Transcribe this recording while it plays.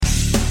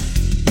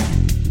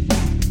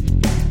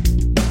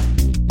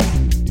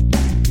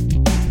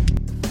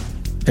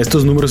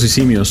Estos números y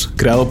simios,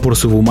 creado por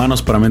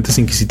subhumanos para mentes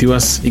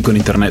inquisitivas y con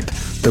internet.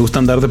 ¿Te gusta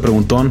andar de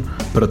preguntón,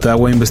 pero te da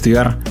hueva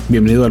investigar?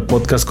 Bienvenido al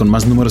podcast con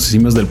más números y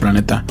simios del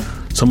planeta.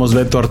 Somos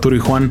Beto, Arturo y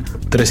Juan,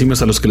 3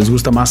 simios a los que les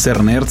gusta más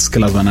ser nerds que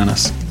las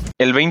bananas.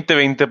 El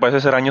 2020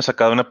 parece ser año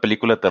sacado de una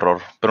película de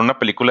terror, pero una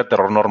película de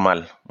terror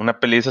normal.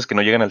 Una peli de esas que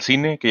no llegan al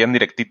cine, que llegan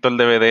directito al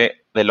DVD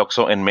del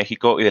Oxxo en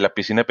México y de la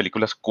piscina de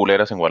películas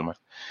culeras en Walmart.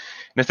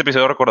 En este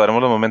episodio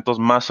recordaremos los momentos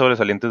más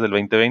sobresalientes del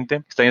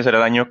 2020. Este año será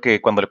el año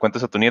que cuando le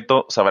cuentes a tu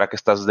nieto sabrá que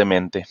estás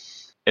demente.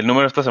 El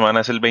número de esta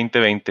semana es el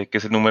 2020, que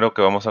es el número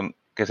que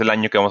es el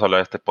año que vamos a hablar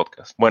de este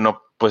podcast.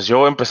 Bueno, pues yo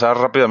voy a empezar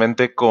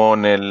rápidamente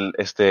con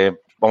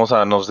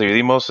nos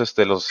dividimos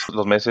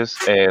los meses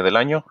del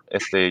año.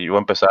 Yo voy a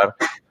empezar.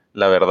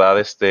 La verdad,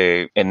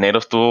 enero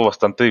estuvo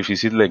bastante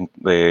difícil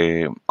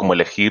de como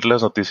elegir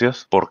las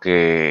noticias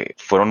porque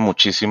fueron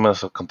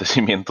muchísimos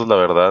acontecimientos, la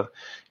verdad,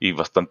 y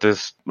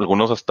bastantes,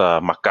 algunos hasta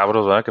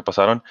macabros, ¿verdad?, que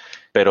pasaron.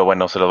 Pero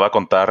bueno, se los voy a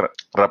contar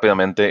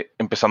rápidamente.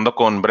 Empezando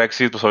con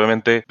Brexit, pues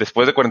obviamente,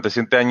 después de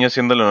 47 años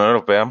siendo la Unión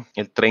Europea,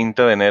 el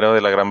 30 de enero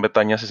de la Gran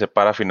Bretaña se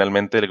separa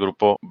finalmente del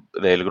grupo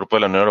de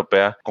la Unión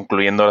Europea,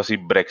 concluyendo ahora sí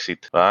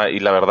Brexit, ¿verdad? Y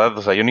la verdad,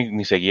 o sea, yo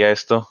ni seguía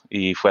esto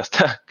y fue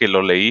hasta que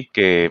lo leí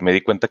que me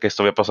di cuenta que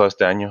esto había pasado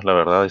este año, la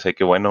verdad, y sé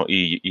que bueno,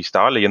 y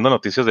estaba leyendo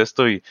noticias de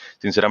esto y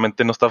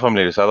sinceramente no estaba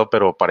familiarizado,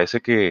 pero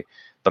parece que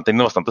están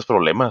teniendo bastantes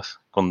problemas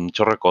con un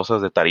chorro de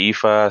cosas, de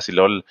tarifas y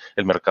luego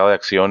el mercado de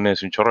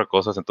acciones y un chorro de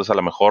cosas. Entonces a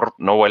lo mejor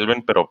no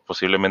vuelven, pero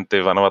posiblemente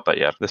van a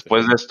batallar.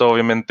 Después de esto,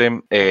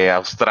 obviamente,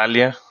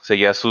 Australia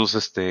seguía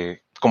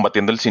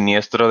combatiendo el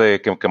siniestro de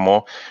que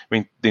quemó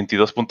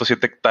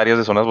 22.7 hectáreas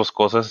de zonas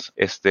boscosas.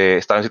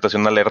 Estaba en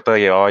situación de alerta,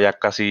 llevaba ya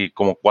casi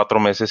como 4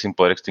 meses sin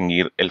poder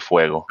extinguir el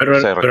fuego. Pero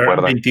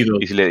recuerdan. 22.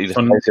 Y le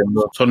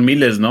son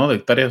miles, ¿no?, de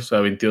hectáreas, o sea,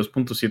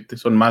 22.7,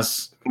 son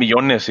más.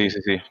 Millones, sí.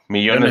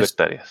 Millones de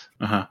hectáreas.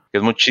 Ajá.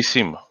 Es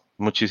muchísimo.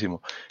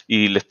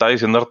 Y le estaba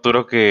diciendo a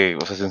Arturo que,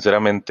 o sea,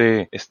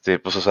 sinceramente,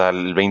 pues, o sea,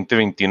 el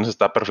 2021 se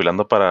está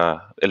perfilando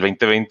para el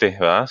 2020,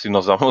 ¿verdad? Si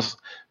nos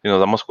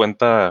damos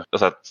cuenta, o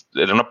sea,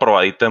 era una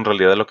probadita en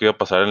realidad de lo que iba a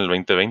pasar en el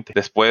 2020.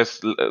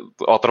 Después,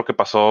 otro que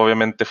pasó,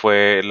 obviamente,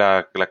 fue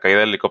la caída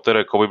del helicóptero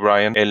de Kobe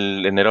Bryant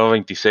el enero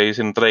 26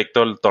 en un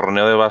trayecto al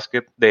torneo de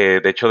básquet, de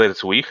hecho, de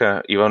su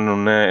hija. Iba en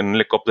un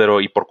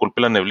helicóptero y por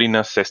culpa de la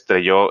neblina se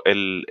estrelló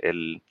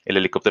el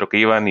helicóptero que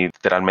iban y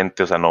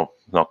literalmente, o sea, no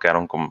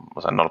quedaron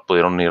o sea, no lo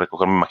pudieron ni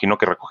recoger. Me imagino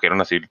que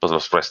recogieron así, pues,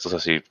 los restos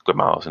así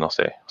quemados, no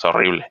sé, o sea,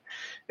 horrible.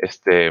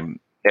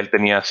 Él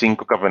tenía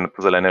 5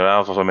 campeonatos de la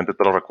NBA, usualmente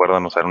te lo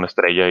recuerdan, o sea, era una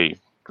estrella y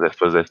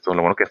después de esto,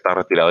 lo bueno que está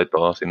retirado y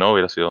todo, si no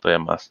hubiera sido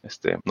todavía más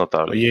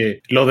notable.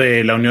 Oye, lo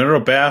de la Unión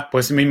Europea,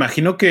 pues me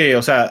imagino que,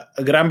 o sea,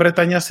 Gran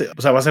Bretaña,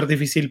 va a ser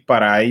difícil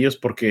para ellos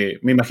porque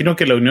me imagino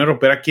que la Unión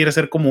Europea quiere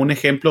ser como un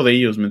ejemplo de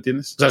ellos, ¿me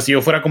entiendes? O sea, si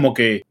yo fuera como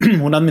que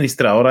una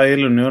administradora de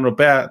la Unión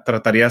Europea,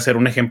 trataría de ser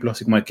un ejemplo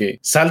así como de que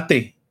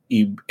salte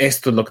y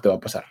esto es lo que te va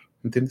a pasar,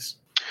 ¿me entiendes?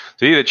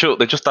 Sí, de hecho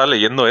estaba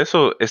leyendo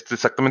eso.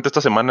 Exactamente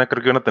esta semana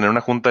creo que iban a tener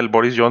una junta del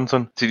Boris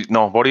Johnson. Sí,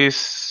 no,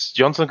 Boris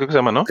Johnson creo que se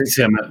llama, ¿no? Sí,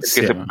 se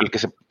llama. El que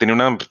tenía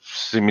una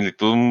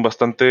similitud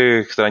bastante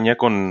extraña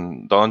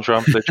con Donald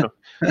Trump, de hecho.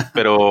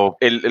 Pero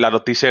la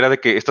noticia era de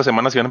que esta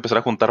semana se iban a empezar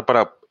a juntar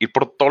para ir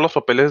por todos los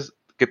papeles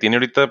que tiene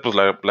ahorita, pues,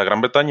 la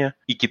Gran Bretaña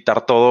y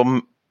quitar toda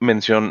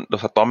mención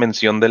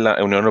de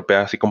la Unión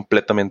Europea así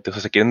completamente. O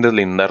sea, se quieren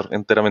deslindar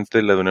enteramente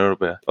de la Unión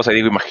Europea. O sea,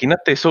 digo,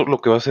 imagínate eso, lo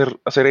que va a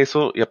hacer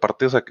eso, y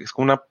aparte, o sea, que es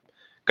como una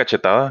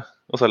cachetada.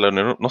 O sea, la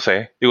Unión, no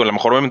sé. Digo, a lo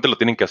mejor obviamente lo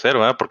tienen que hacer,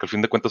 ¿verdad? Porque al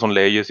fin de cuentas son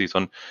leyes y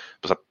son,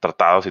 pues,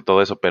 tratados y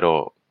todo eso,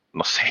 pero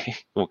no sé,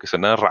 como que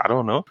suena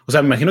raro, ¿no? O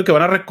sea, me imagino que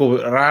van a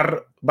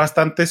recobrar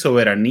bastante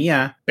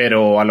soberanía,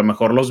 pero a lo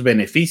mejor los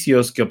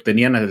beneficios que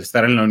obtenían al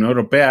estar en la Unión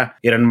Europea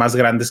eran más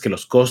grandes que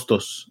los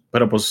costos.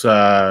 Pero pues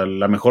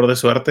la mejor de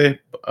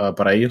suerte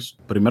para ellos.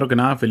 Primero que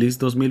nada, feliz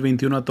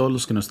 2021 a todos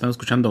los que nos están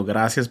escuchando.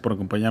 Gracias por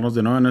acompañarnos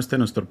de nuevo en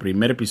nuestro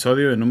primer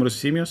episodio de Números y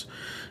Simios.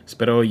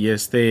 Espero y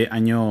este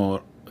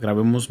año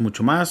grabemos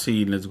mucho más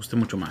y les guste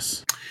mucho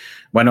más.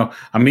 Bueno,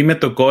 a mí me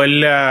tocó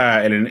el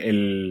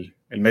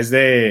mes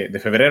de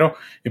febrero.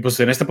 Y pues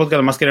en este podcast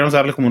además queríamos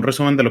darles como un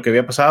resumen de lo que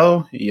había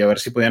pasado y a ver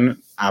si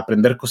podían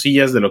aprender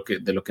cosillas de lo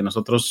que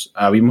nosotros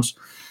vimos.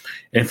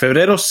 En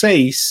febrero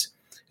 6,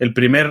 el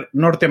primer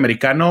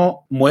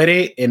norteamericano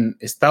muere en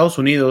Estados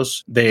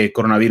Unidos de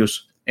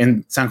coronavirus,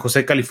 en San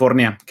José,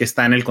 California, que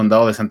está en el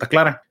condado de Santa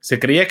Clara. Se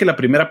creía que la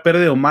primera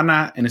pérdida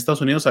humana en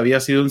Estados Unidos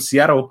había sido en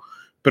Seattle,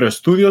 pero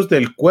estudios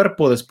del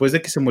cuerpo después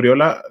de que se murió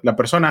la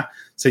persona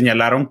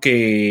señalaron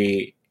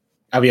que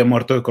había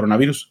muerto de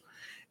coronavirus.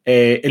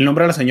 El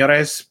nombre de la señora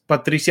es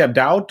Patricia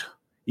Dowd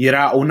y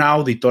era una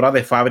auditora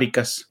de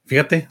fábricas.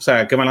 Fíjate, o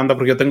sea, qué mal anda,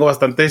 porque yo tengo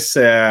bastantes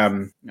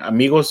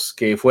amigos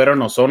que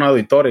fueron o son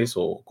auditores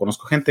o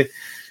conozco gente.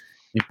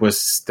 Y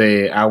pues,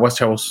 aguas,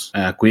 chavos,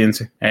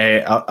 cuídense.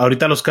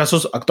 Ahorita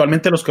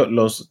actualmente los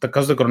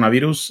casos de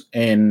coronavirus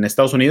en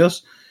Estados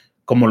Unidos,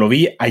 como lo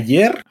vi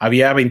ayer,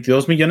 había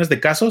 22 millones de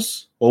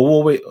casos,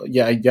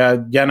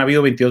 ya han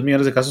habido 22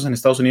 millones de casos en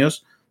Estados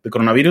Unidos de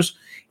coronavirus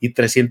y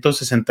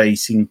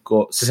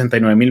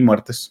 69,000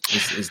 muertes.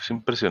 Es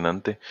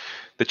impresionante.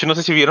 De hecho, no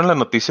sé si vieron la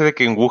noticia de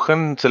que en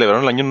Wuhan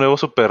celebraron el Año Nuevo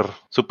super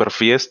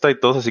fiesta y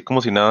todos así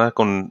como si nada,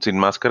 sin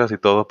máscaras y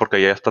todo, porque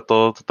allá está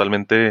todo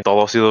totalmente,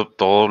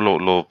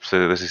 se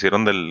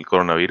deshicieron del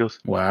coronavirus.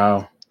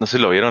 Wow. No sé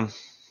si lo vieron.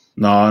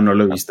 No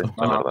lo he visto.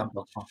 La verdad.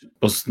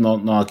 Pues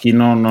no, aquí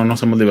no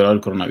nos hemos liberado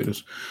del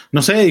coronavirus.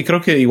 No sé, y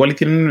creo que igual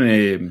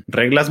tienen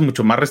reglas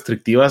mucho más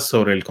restrictivas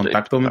sobre el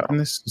contacto, ¿me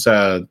entiendes? O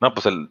sea... No,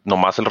 pues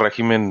nomás el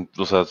régimen,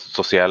 o sea,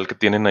 social que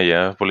tienen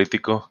allá,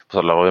 político,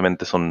 pues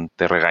obviamente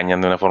te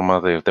regañan de una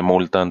forma, te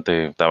multan,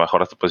 a lo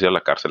mejor hasta puedes ir a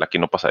la cárcel. Aquí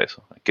no pasa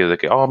eso. Aquí es de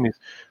que,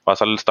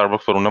 vas al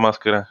Starbucks por una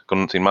máscara,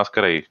 sin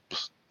máscara y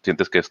pues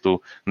sientes que es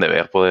tu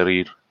deber poder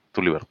ir,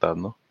 tu libertad,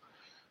 ¿no?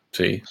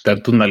 Sí,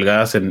 dar tus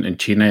nalgadas en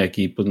China y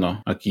aquí, pues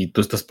no. Aquí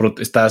tú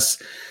estás...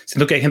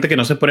 Siento que hay gente que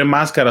no se pone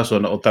máscaras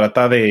o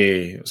trata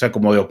de... O sea,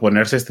 como de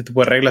oponerse a este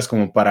tipo de reglas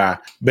como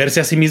para verse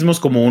a sí mismos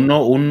como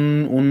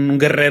un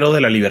guerrero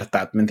de la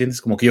libertad, ¿me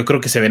entiendes? Como que yo creo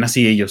que se ven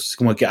así ellos.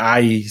 Como que, o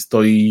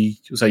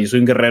sea, yo soy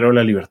un guerrero de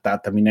la libertad.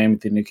 También nadie me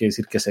tiene que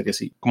decir qué hacer y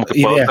así. Como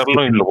que puedo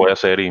hacerlo y lo voy a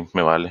hacer y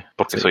me vale.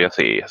 Porque soy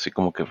así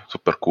como que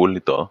súper cool y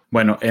todo.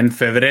 Bueno, en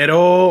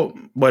febrero...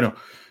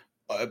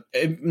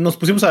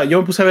 yo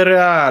me puse a ver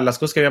las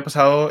cosas que había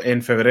pasado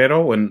en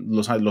febrero o en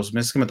los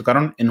meses que me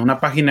tocaron en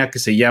una página que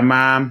se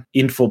llama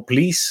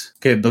InfoPlease,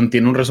 donde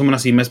tiene un resumen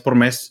así mes por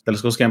mes de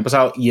las cosas que habían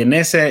pasado. Y en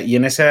esa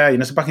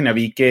página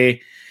vi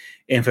que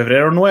en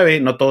febrero 9,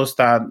 no todo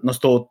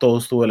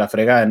estuvo de la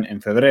fregada en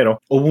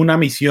febrero. Hubo una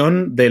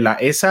misión de la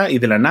ESA y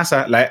de la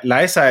NASA.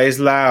 La ESA es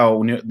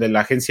de la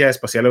Agencia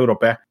Espacial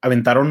Europea.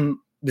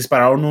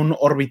 Dispararon un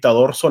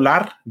orbitador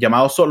solar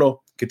llamado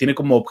Solo, que tiene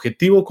como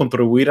objetivo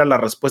contribuir a las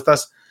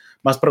respuestas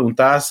más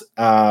preguntadas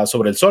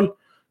sobre el Sol,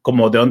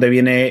 como de dónde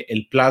viene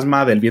el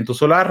plasma del viento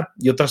solar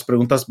y otras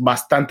preguntas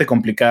bastante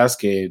complicadas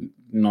que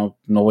no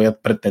voy a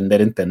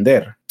pretender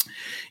entender.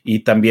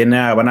 Y también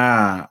van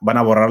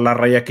a borrar la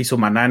raya que hizo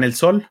Maná en el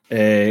Sol.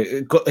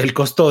 El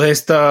costo de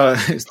esta...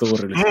 Esto es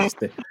horrible.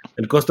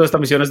 El costo de esta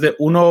misión es de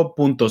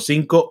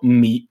 1.5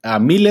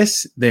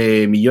 miles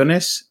de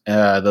millones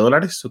de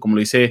dólares. O como lo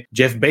dice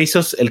Jeff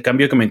Bezos, el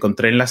cambio que me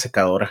encontré en la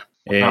secadora.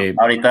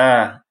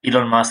 Ahorita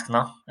Elon Musk,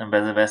 ¿no? En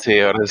vez de Bezos. Sí,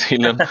 ahora es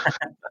Elon.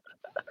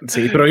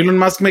 Sí, pero Elon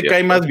Musk me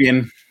cae más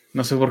bien.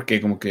 No sé por qué,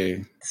 como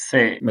que...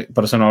 Sí.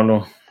 Por eso no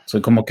hablo... Soy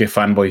como que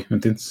fanboy, ¿me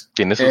entiendes?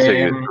 Tiene sus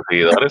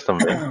seguidores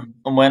también.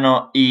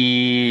 Bueno,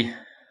 y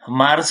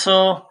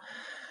marzo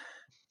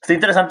está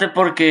interesante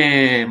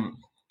porque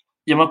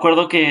yo me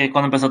acuerdo que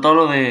cuando empezó todo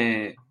lo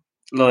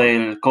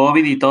del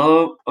COVID y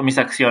todo, mis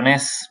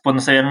acciones pues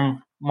no se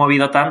habían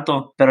movido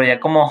tanto, pero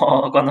ya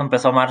como cuando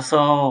empezó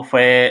marzo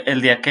fue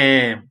el día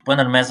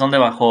el mes donde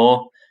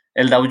bajó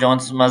el Dow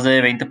Jones más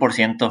de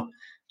 20%.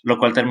 Lo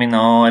cual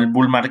terminó el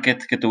bull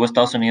market que tuvo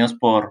Estados Unidos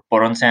por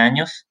 11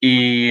 años.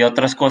 Y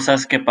otras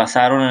cosas que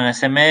pasaron en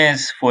ese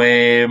mes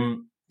fue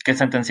que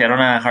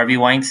sentenciaron a Harvey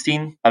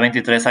Weinstein a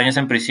 23 años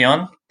en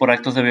prisión por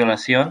actos de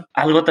violación.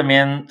 Algo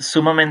también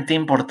sumamente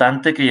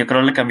importante que yo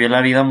creo le cambió la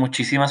vida a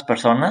muchísimas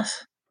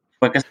personas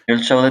fue que salió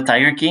el show de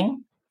Tiger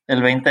King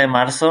el 20 de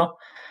marzo.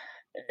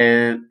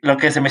 Lo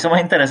que se me hizo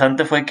más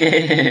interesante fue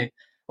que,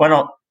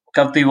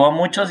 cautivó a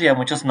muchos y a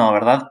muchos no,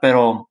 ¿verdad?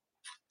 Pero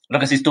lo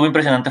que sí estuvo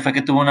impresionante fue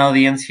que tuvo una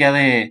audiencia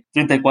de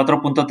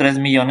 34.3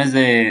 millones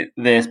de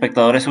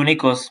espectadores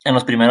únicos en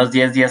los primeros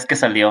 10 días que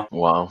salió.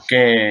 Wow.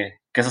 Que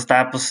eso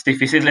está pues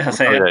difícil de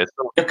hacer.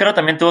 Yo creo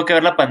también tuvo que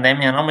ver la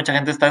pandemia, ¿no? Mucha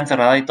gente está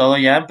encerrada y todo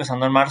ya,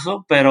 empezando en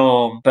marzo,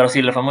 pero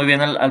sí, le fue muy bien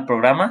al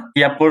programa.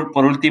 Y ya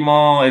por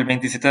último, el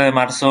 27 de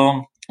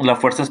marzo, la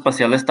Fuerza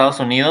Espacial de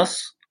Estados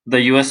Unidos,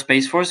 The US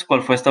Space Force,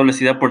 cual fue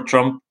establecida por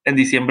Trump en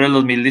diciembre del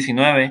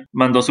 2019,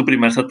 mandó su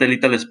primer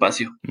satélite al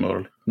espacio.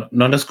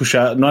 No han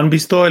escuchado, no han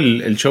visto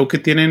el show que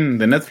tienen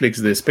de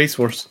Netflix de Space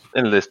Force.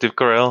 El de Steve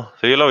Carell.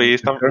 Sí, yo lo vi.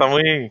 Está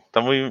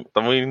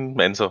muy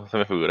inmenso, se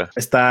me figura.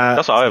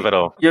 Está suave, sí.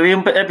 Pero... Yo vi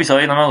un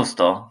episodio y no me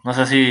gustó. No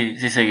sé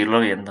si seguirlo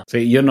viendo.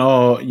 Sí, yo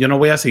no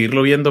voy a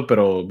seguirlo viendo,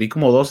 pero vi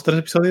como 2 o 3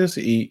 episodios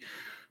y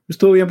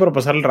estuvo bien para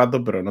pasar el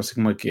rato, pero no sé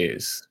cómo que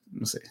es,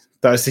 no sé.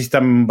 Tal vez sí está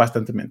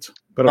bastante menso.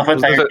 Pero no fue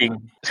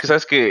pues,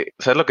 es que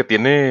sabes lo que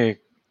tiene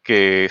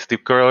que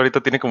Steve Carell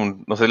ahorita tiene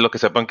como, no sé lo que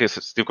sepan que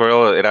Steve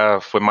Carell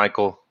fue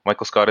Michael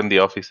Scott en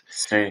The Office.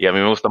 Sí. Y a mí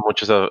me gusta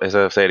mucho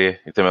esa serie.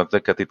 Y te me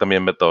hace que a ti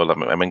también, Beto,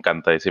 me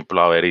encanta y siempre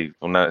lo va a ver y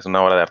es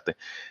una obra de arte.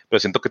 Pero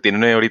siento que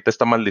tiene ahorita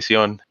esta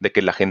maldición de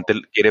que la gente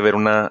quiere ver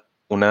una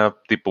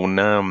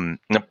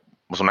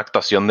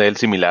actuación de él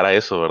similar a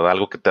eso, ¿verdad?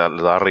 Algo que te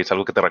da risa,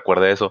 algo que te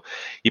recuerde a eso.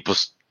 Y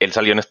pues él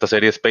salió en esta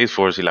serie Space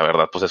Force y la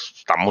verdad pues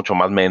está mucho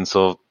más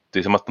menso,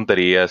 dice más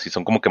tonterías y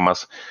son como que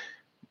más,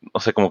 no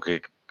sé, como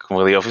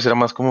The Office era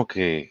más como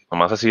que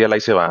nomás así él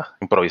ahí se va,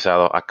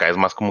 improvisado. Acá es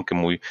más como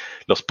que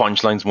los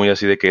punchlines muy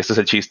así de que este es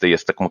el chiste y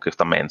este como que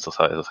está menso,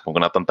 ¿sabes? O sea, como que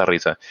no da tanta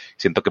risa.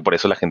 Siento que por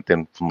eso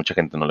mucha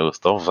gente no le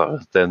gustó,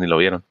 ¿sabes? Ustedes ni lo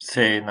vieron.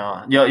 Sí,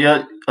 no. Yo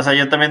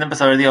también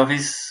empecé a ver The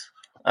Office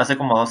hace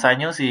como 2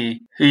 años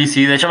y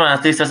sí, de hecho me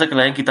da tristeza que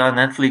le hayan quitado a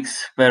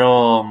Netflix,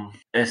 pero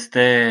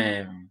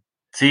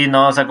Sí,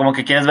 no, o sea, como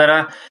que quieres ver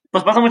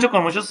pues pasa mucho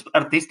con muchos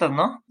artistas,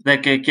 ¿no?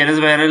 De que quieres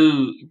ver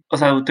o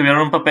sea,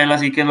 tuvieron un papel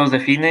así que los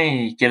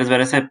define y quieres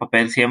ver ese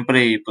papel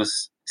siempre y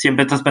pues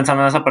siempre estás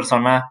pensando en esa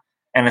persona,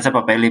 en ese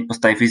papel y pues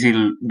está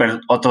difícil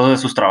ver otro de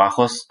sus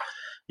trabajos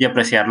y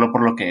apreciarlo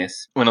por lo que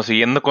es. Bueno,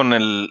 siguiendo con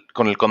el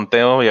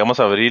conteo, llegamos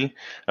a abril.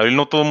 Abril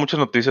no tuvo muchas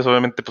noticias,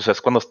 obviamente, pues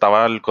es cuando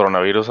estaba el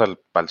coronavirus al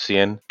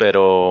 100,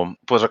 pero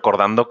pues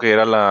recordando que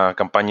era la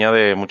campaña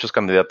de muchos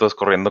candidatos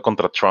corriendo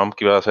contra Trump,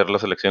 que iba a hacer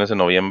las elecciones en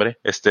noviembre.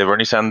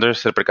 Bernie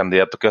Sanders, el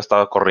precandidato que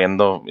estaba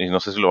corriendo, y no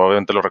sé si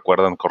obviamente lo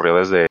recuerdan, corrió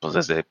desde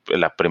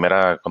la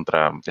primera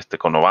contra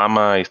con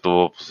Obama y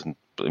estuvo pues,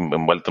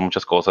 envuelto en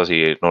muchas cosas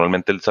y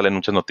normalmente él sale en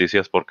muchas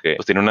noticias porque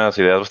pues tiene unas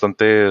ideas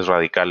bastante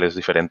radicales,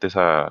 diferentes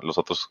a los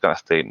otros,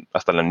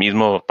 hasta el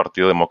mismo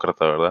Partido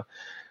Demócrata, ¿verdad?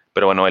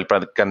 Pero bueno, el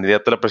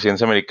candidato a la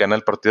presidencia americana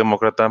del Partido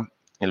Demócrata,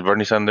 el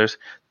Bernie Sanders,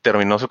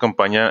 terminó su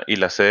campaña y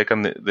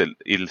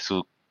y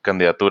su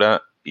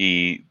candidatura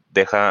y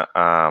deja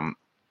a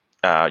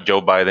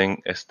Joe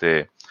Biden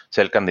ser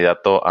el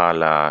candidato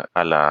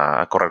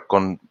a correr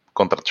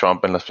contra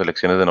Trump en las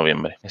elecciones de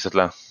noviembre. Esa es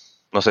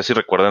no sé si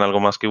recuerdan algo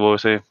más que hubo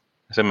ese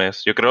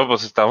mes. Yo creo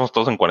pues estábamos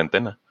todos en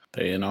cuarentena.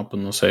 No,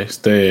 pues no sé,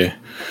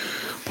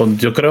 pues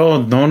yo creo,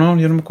 no,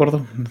 yo no me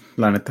acuerdo,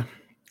 la neta.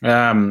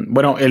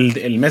 Bueno,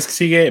 el mes que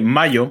sigue,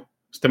 mayo,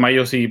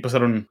 mayo sí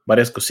pasaron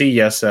varias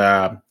cosillas,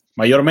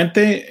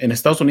 mayormente en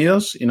Estados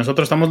Unidos, y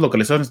nosotros estamos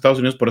localizados en Estados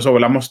Unidos, por eso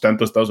hablamos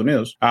tanto de Estados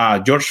Unidos.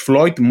 George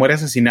Floyd muere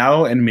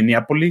asesinado en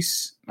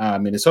Minneapolis,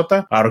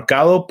 Minnesota,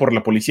 ahorcado por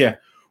la policía.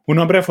 Un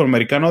hombre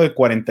afroamericano de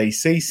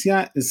 46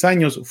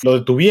 años lo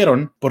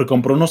detuvieron porque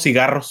compró unos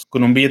cigarros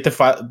con un billete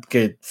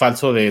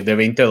falso de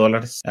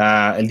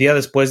 $20. El día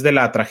después de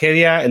la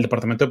tragedia, el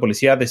departamento de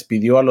policía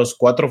despidió a los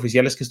 4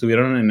 oficiales que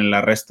estuvieron en el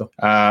arresto.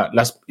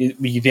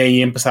 Y de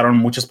ahí empezaron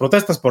muchas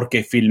protestas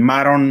porque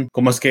filmaron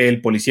cómo es que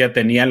el policía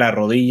tenía la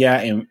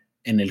rodilla en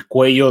el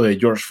cuello de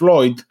George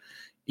Floyd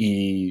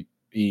y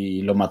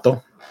lo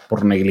mató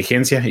por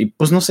negligencia. Y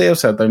pues no sé, o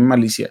sea, también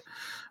malicia.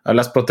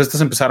 Las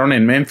protestas empezaron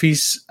en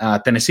Memphis,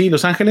 Tennessee y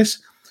Los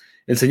Ángeles.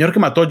 El señor que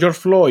mató a George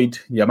Floyd,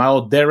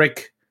 llamado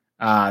Derek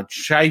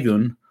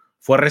Chauvin,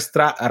 fue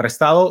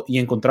arrestado y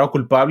encontrado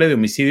culpable de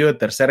homicidio de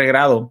tercer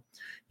grado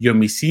y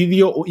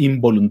homicidio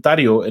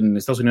involuntario. En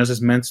Estados Unidos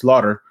es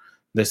manslaughter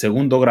de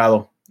segundo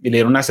grado. Y le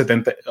dieron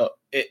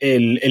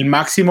el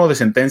máximo de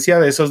sentencia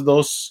de esos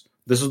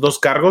dos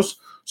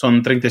cargos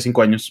son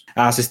 35 años.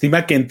 Se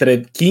estima que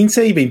entre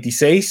 15 y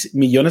 26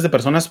 millones de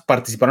personas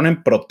participaron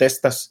en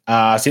protestas,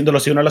 haciéndolo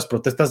así una de las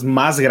protestas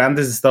más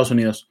grandes de Estados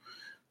Unidos.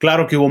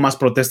 Claro que hubo más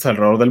protestas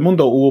alrededor del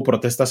mundo. Hubo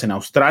protestas en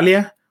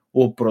Australia,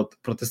 hubo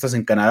protestas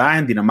en Canadá,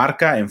 en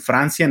Dinamarca, en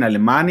Francia, en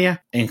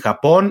Alemania, en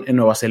Japón, en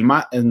Nueva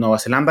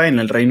Zelanda y en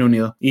el Reino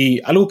Unido.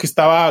 Y algo que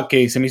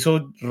se me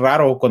hizo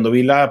raro cuando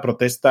vi la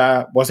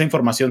protesta, o esa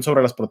información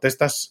sobre las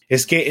protestas,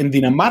 es que en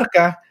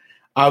Dinamarca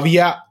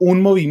había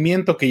un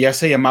movimiento que ya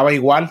se llamaba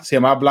igual, se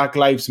llamaba Black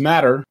Lives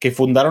Matter, que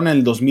fundaron en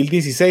el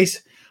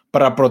 2016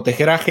 para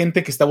proteger a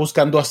gente que está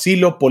buscando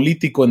asilo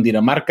político en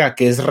Dinamarca,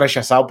 que es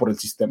rechazado por el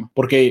sistema.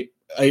 Porque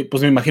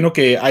pues me imagino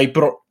que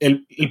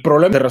el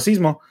problema de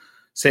racismo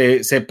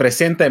se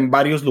presenta en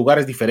varios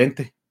lugares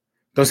diferentes.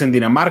 Entonces en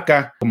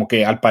Dinamarca, como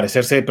que al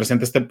parecer se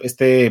presenta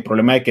este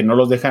problema de que no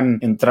los dejan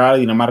entrar a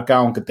Dinamarca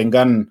aunque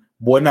tengan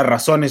buenas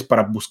razones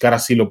para buscar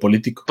asilo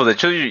político. Pues de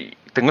hecho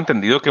tengo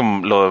entendido que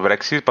lo de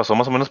Brexit pasó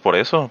más o menos por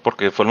eso,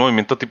 porque fue el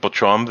movimiento tipo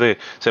Trump de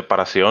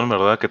separación,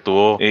 ¿verdad? Que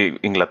tuvo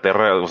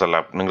Inglaterra, o sea,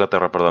 no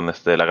Inglaterra, perdón,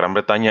 la Gran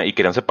Bretaña, y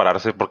querían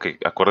separarse porque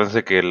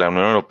acuérdense que la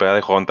Unión Europea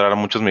dejó entrar a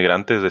muchos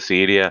migrantes de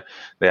Siria,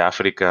 de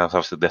África,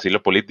 o sea, de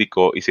asilo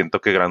político, y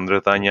siento que Gran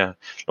Bretaña,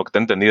 lo que te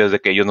he entendido es de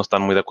que ellos no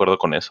están muy de acuerdo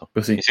con eso.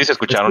 Pues sí. Y sí, se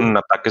escucharon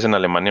ataques en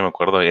Alemania, me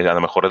acuerdo, y a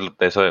lo mejor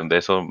de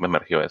eso me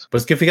emergió eso.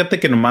 Pues que fíjate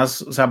que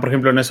nomás, o sea, por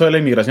ejemplo, en eso de la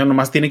inmigración,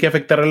 nomás tiene que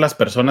afectar a las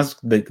personas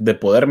de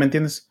poder, ¿me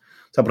entiendes?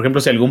 O sea, por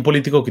ejemplo, si algún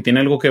político que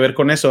tiene algo que ver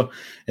con eso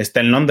está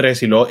en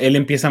Londres y luego él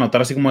empieza a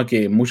notar así como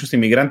que muchos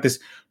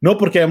inmigrantes, no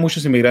porque hay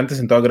muchos inmigrantes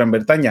en toda Gran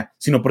Bretaña,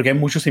 sino porque hay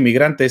muchos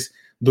inmigrantes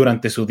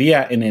durante su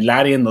día en el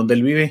área en donde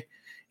él vive,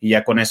 y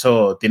ya con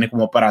eso tiene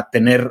como para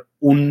tener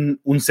un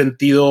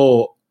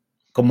sentido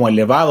como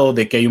elevado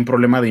de que hay un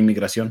problema de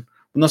inmigración.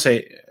 No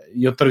sé,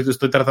 yo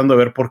estoy tratando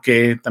de ver por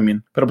qué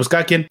también, pero pues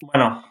cada quien.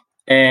 Bueno,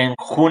 en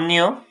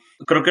junio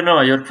creo que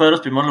Nueva York fue de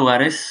los primeros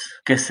lugares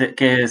que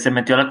se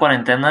metió a la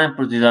cuarentena,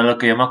 pues, de lo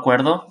que yo me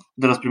acuerdo,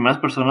 de las primeras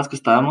personas que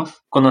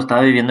estábamos cuando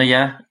estaba viviendo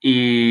ya.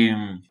 Y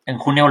en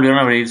junio volvieron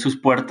a abrir sus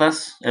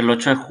puertas, el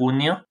 8 de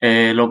junio.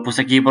 Lo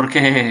puse aquí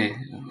porque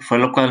fue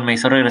lo cual me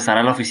hizo regresar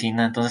a la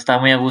oficina. Entonces estaba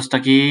muy a gusto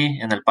aquí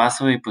en El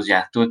Paso y pues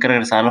ya, tuve que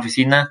regresar a la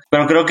oficina.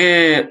 Pero creo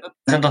que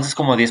entonces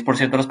como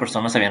 10% de las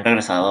personas habían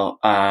regresado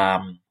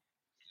a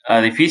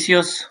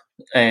edificios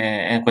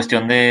en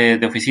cuestión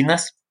de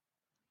oficinas.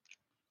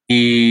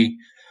 Y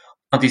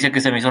noticia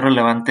que se me hizo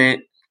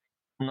relevante,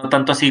 no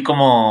tanto así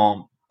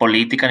como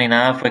política ni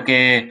nada, fue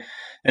que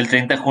el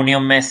 30 de junio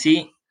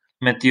Messi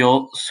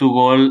metió su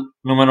gol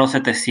número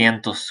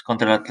 700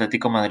 contra el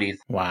Atlético Madrid.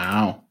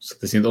 Wow,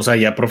 700, o sea,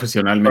 ya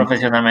profesionalmente.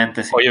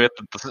 Profesionalmente, sí. Oye,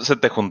 Beto, entonces se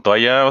te juntó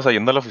allá, o sea,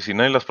 yendo a la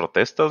oficina y las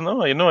protestas,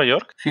 ¿no? Ahí en Nueva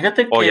York.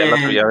 Fíjate O ya,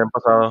 que ya habían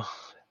pasado.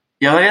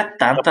 ya no había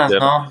tantas, Ayer.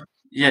 ¿no?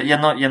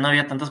 Ya no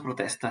había tantas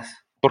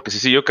protestas. Porque sí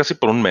siguió casi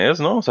por un mes,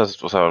 ¿no? O sea,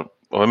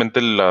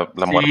 obviamente la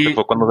muerte Sí,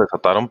 fue cuando se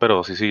desataron,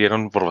 pero sí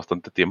siguieron por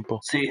bastante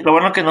tiempo. sí. Lo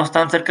bueno que no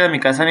estaban cerca de mi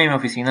casa ni de mi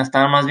oficina,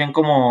 estaban más bien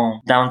como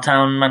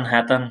downtown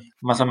Manhattan,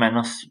 más o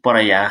menos, por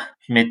allá.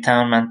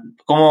 Midtown,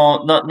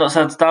 como, no, o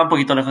sea, estaba un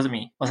poquito lejos de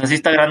mí. O sea, sí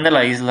está grande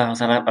la isla, o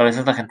sea, a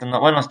veces la gente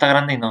no, bueno, está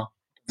grande y no.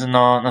 Entonces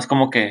no es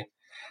como que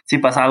si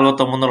pasa algo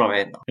todo el mundo lo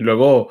ve, ¿no? Y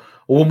luego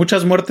hubo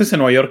muchas muertes en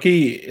Nueva York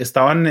y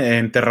estaban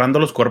enterrando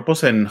los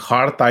cuerpos en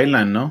Hart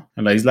Island, ¿no?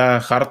 En la isla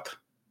Hart.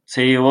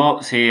 Sí,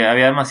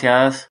 había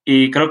demasiadas.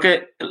 Y creo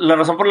que la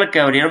razón por la que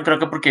abrieron, creo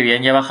que porque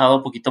habían ya bajado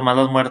un poquito más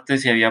las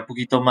muertes y había un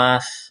poquito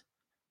más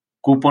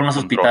cupo en los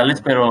Control.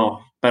 hospitales,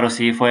 pero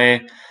sí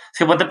fue,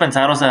 sí ponte a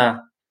pensar, o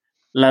sea,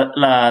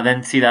 la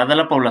densidad de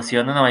la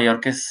población de Nueva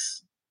York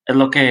es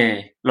lo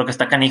que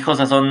está canijo, o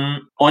sea,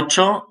 son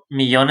 8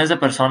 millones de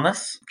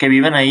personas que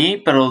viven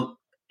ahí, pero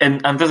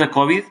antes de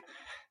COVID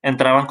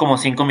entraban como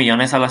 5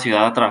 millones a la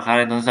ciudad a trabajar,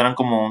 entonces eran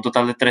como un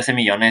total de 13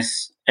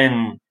 millones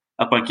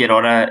a cualquier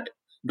hora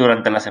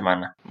durante la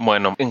semana.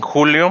 Bueno, en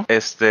julio,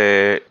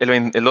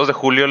 el 2 de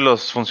julio,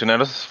 los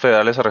funcionarios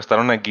federales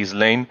arrestaron a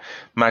Ghislaine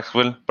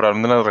Maxwell,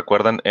 probablemente la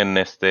recuerdan, en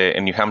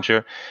New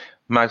Hampshire.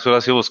 Maxwell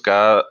ha sido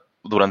buscada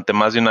durante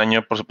más de un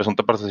año por su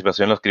presunta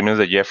participación en los crímenes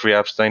de Jeffrey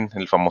Epstein,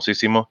 el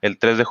famosísimo. El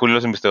 3 de julio,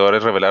 los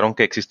investigadores revelaron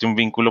que existe un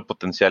vínculo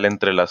potencial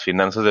entre las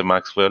finanzas de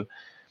Maxwell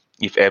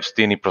y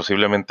Epstein y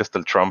posiblemente hasta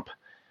el Trump.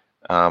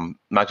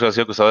 Maxwell ha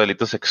sido acusado de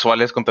delitos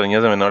sexuales contra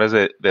niñas de menores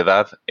de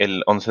edad.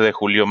 El 11 de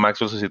julio,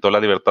 Maxwell solicitó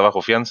la libertad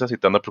bajo fianza,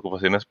 citando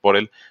preocupaciones por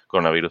el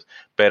coronavirus.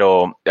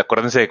 Pero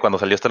acuérdense, cuando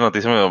salió esta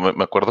noticia,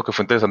 me acuerdo que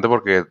fue interesante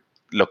porque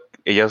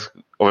ellas,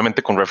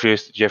 obviamente con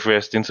Jeffrey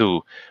Epstein,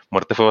 su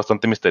muerte fue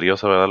bastante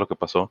misteriosa, ¿verdad? Lo que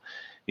pasó.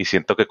 Y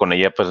siento que con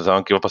ella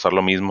pensaban que iba a pasar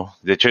lo mismo.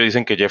 De hecho,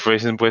 dicen que Jeffrey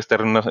Epstein puede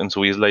estar en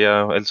su isla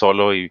ya él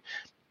solo y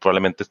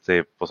probablemente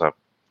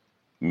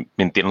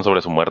mintieron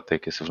sobre su muerte,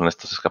 que según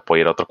esto se escapó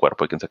y era otro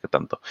cuerpo y quién sabe qué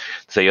tanto.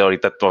 Entonces ahí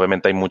ahorita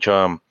obviamente hay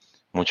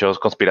muchas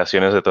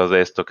conspiraciones detrás de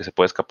esto, que se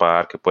puede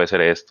escapar, que puede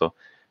ser esto,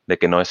 de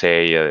que no es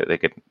ella, de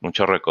que un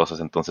chorro de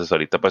cosas. Entonces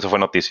ahorita pues eso fue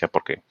noticia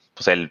porque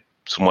pues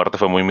su muerte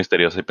fue muy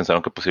misteriosa y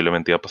pensaron que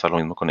posiblemente iba a pasar lo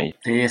mismo con ella.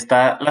 Sí,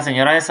 está la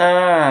señora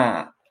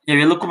esa, ya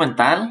vi el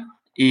documental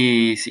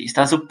y sí,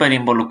 está súper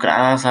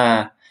involucrada, o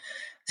sea,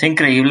 es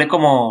increíble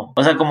como,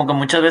 o sea, como que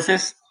muchas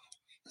veces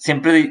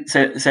siempre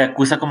se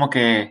acusa como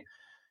que,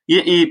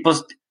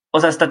 pues, o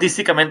sea,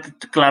 estadísticamente,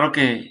 claro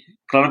que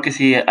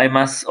sí, hay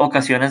más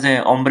ocasiones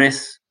de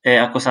hombres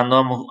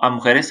acosando a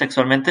mujeres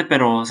sexualmente,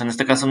 pero o sea, en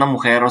este caso una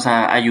mujer, o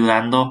sea,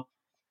 ayudando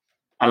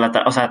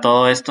o sea,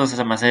 todo esto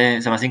se me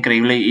hace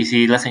increíble y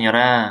sí, la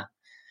señora,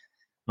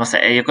 no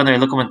sé, yo cuando vi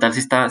el documental sí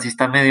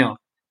está medio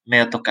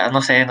tocada,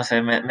 no sé,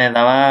 me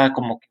daba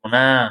como que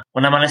una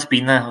mala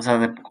espina, o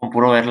sea, con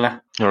puro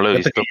verla. No lo he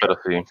Fíjate visto, que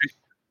pero sí.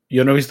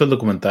 yo no he visto el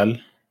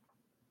documental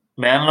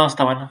Véanlo,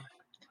 está bueno.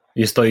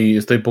 y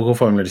estoy poco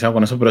familiarizado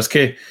con eso, pero es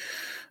que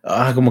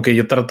como que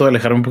yo trato de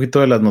alejarme un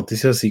poquito de las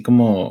noticias así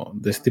como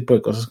de este tipo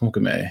de cosas, como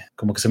que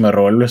se me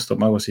revuelve el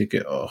estómago, así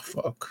que, oh,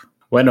 fuck.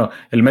 Bueno,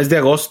 el mes de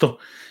agosto,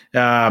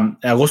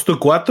 agosto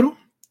 4,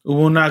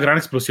 hubo una gran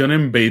explosión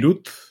en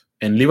Beirut,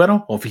 en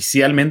Líbano,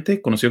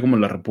 oficialmente conocido como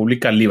la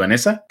República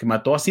Libanesa, que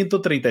mató a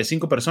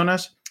 135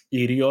 personas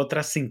y hirió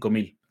otras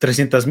 5,000.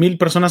 300,000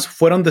 personas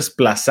fueron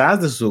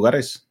desplazadas de sus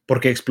hogares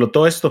porque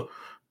explotó esto.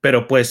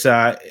 Pero pues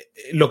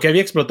lo que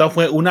había explotado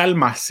fue un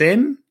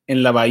almacén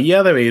en la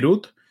bahía de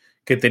Beirut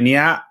que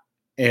tenía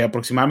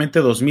aproximadamente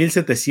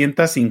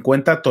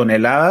 2,750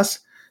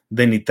 toneladas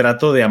de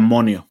nitrato de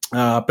amonio.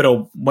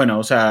 Pero bueno,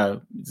 o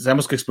sea,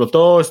 sabemos que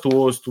explotó,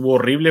 estuvo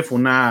horrible,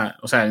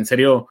 o sea, en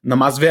serio,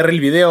 nomás ver el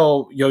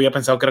video, yo había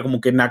pensado que era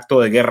como que un acto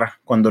de guerra.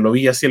 Cuando lo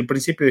vi así al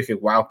principio dije,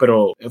 wow,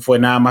 pero fue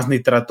nada más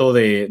nitrato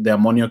de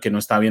amonio que no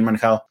estaba bien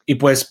manejado. Y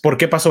pues, ¿por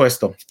qué pasó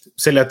esto?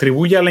 Se le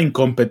atribuye a la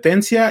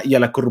incompetencia y a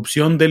la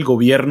corrupción del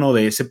gobierno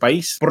de ese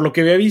país. Por lo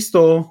que había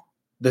visto,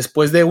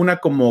 después de una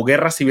como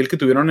guerra civil que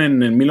tuvieron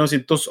en el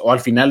 1900 o al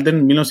final de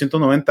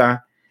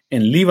 1990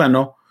 en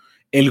Líbano,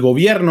 el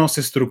gobierno se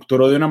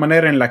estructuró de una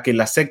manera en la que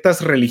las sectas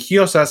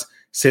religiosas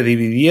se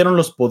dividieron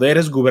los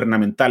poderes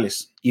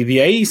gubernamentales y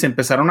de ahí se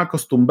empezaron a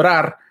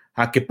acostumbrar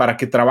a que para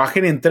que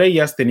trabajen entre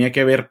ellas tenía que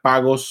haber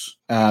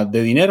pagos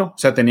de dinero, o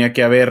sea, tenía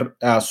que haber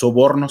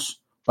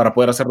sobornos para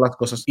poder hacer las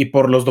cosas. Y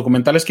por los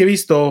documentales que he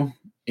visto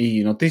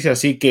y noticias,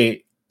 sí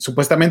que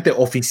supuestamente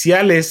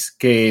oficiales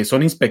que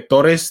son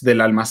inspectores del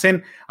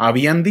almacén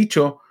habían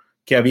dicho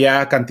que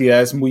había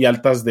cantidades muy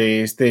altas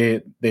de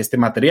este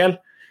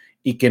material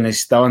y que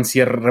necesitaban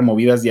ser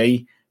removidas de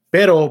ahí,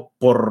 pero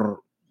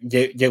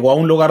llegó a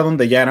un lugar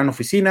donde ya eran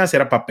oficinas,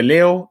 era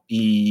papeleo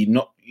y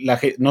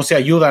no se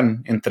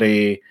ayudan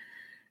entre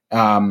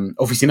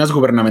oficinas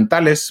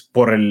gubernamentales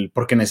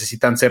porque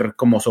necesitan ser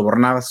como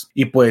sobornadas.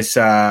 Y pues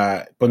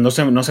no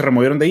se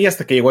removieron de ahí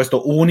hasta que llegó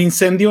esto. Hubo un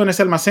incendio en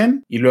ese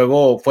almacén y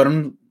luego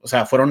fueron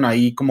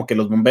ahí como que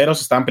los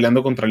bomberos estaban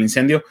peleando contra el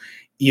incendio.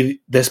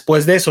 Y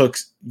después de eso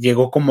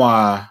llegó como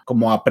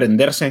a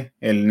prenderse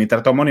el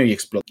nitrato de amonio y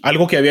explotó.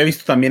 Algo que había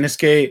visto también es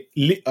que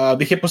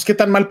dije, pues, ¿qué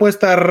tan mal puede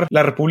estar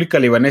la República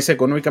Libanesa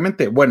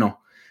económicamente?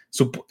 Bueno,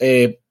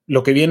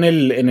 lo que vi en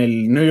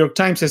el New York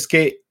Times es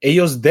que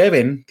ellos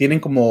tienen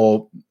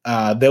como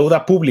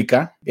deuda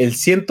pública el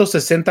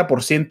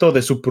 160%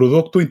 de su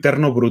Producto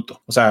Interno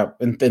Bruto. O sea,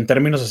 en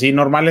términos así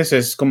normales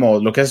es como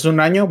lo que hace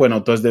un año, bueno,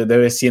 entonces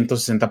debe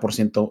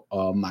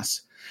 160%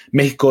 más.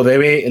 México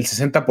debe el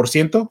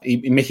 60%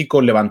 y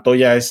México levantó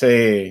ya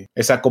ese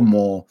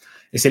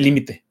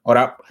límite.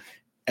 Ahora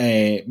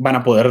van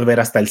a poder ver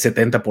hasta el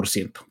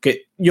 70%,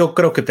 que yo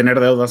creo que tener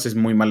deudas es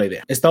muy mala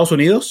idea. Estados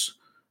Unidos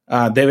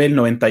debe el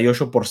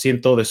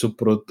 98% de su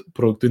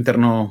Producto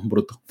Interno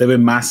Bruto. Debe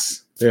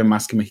más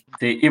que México.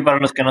 Sí, y para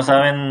los que no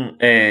saben,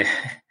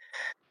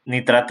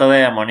 nitrato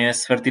de amonio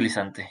es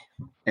fertilizante.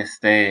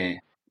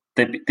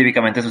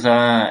 Típicamente se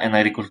usa en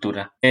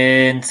agricultura.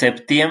 En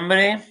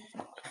septiembre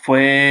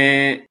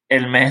fue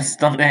el mes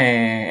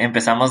donde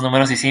empezamos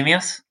Números y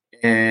Simios.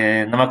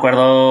 No me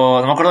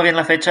acuerdo bien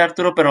la fecha,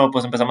 Arturo, pero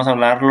pues empezamos a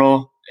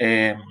hablarlo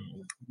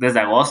desde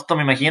agosto,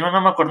 me imagino.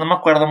 No me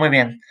acuerdo muy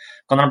bien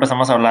cuando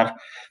empezamos a hablar.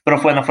 Pero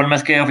bueno, fue el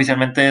mes que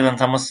oficialmente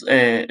lanzamos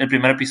el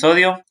primer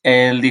episodio.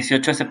 El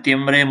 18 de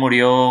septiembre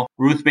murió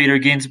Ruth Bader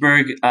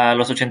Ginsburg a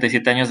los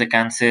 87 años de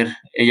cáncer.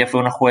 Ella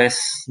fue una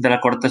juez de la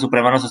Corte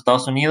Suprema de los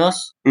Estados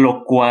Unidos,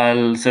 lo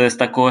cual se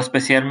destacó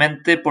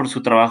especialmente por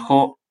su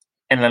trabajo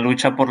en la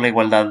lucha por la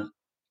igualdad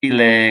y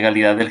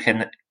legalidad del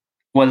género.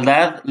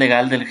 Igualdad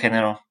legal del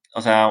género.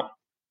 O sea,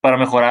 para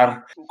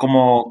mejorar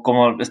cómo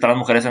están las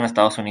mujeres en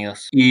Estados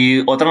Unidos.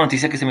 Y otra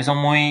noticia que se me hizo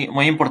muy,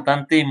 muy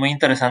importante y muy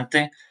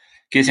interesante,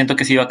 que siento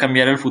que sí va a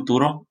cambiar el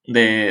futuro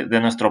de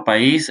nuestro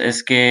país,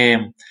 es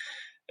que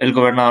el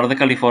gobernador de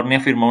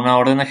California firmó una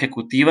orden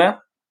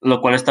ejecutiva,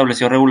 lo cual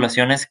estableció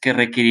regulaciones que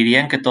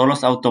requerirían que todos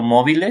los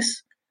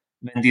automóviles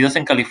vendidos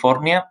en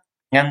California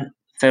tengan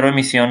 0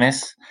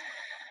 emisiones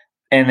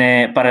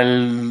para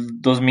el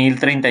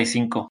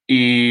 2035.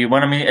 Y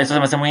bueno, a mí eso se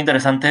me hace muy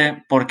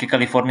interesante porque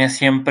California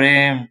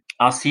siempre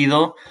ha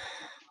sido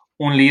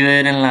un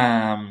líder en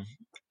la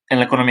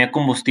economía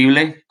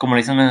combustible, como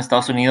le dicen en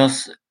Estados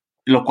Unidos,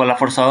 lo cual ha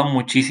forzado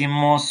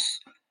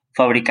muchísimos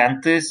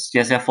fabricantes,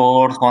 ya sea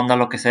Ford, Honda,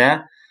 lo que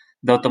sea,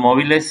 de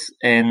automóviles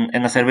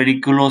en hacer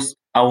vehículos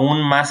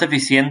aún más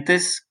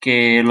eficientes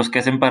que los que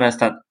hacen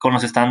con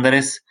los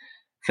estándares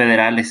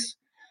federales.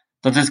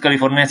 Entonces,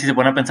 California, si se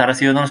pone a pensar, ha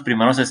sido uno de los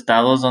primeros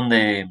estados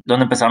donde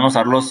empezaron a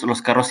usar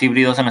los carros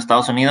híbridos en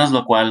Estados Unidos,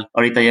 lo cual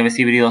ahorita ya ves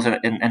híbridos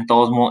en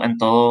todo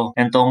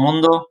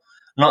mundo.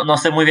 No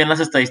sé muy bien las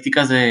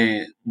estadísticas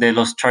de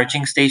los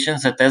charging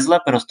stations de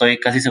Tesla, pero estoy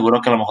casi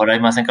seguro que a lo mejor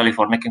hay más en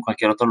California que en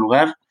cualquier otro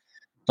lugar.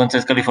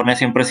 Entonces, California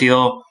siempre ha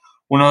sido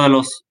uno de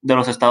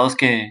los estados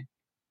que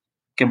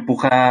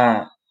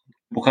empuja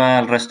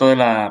al resto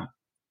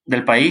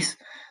del país.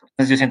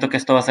 Entonces, yo siento que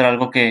esto va a ser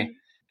algo que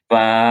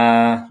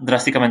va a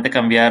drásticamente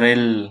cambiar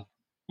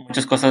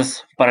muchas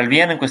cosas para el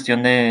bien en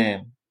cuestión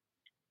del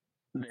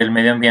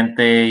medio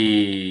ambiente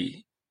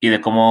y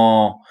de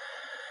cómo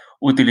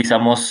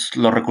utilizamos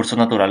los recursos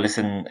naturales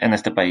en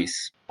este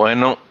país.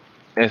 Bueno,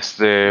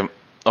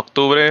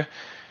 octubre,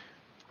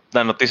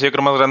 la noticia yo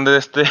creo más grande de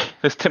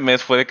este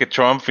mes fue de que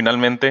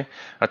finalmente,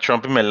 a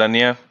Trump y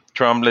Melania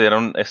Trump le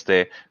dieron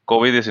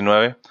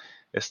COVID-19.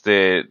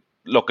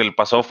 Lo que le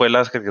pasó fue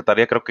la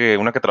secretaria, creo que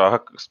una que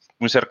trabaja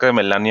muy cerca de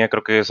Melania,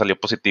 creo que salió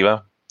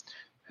positiva.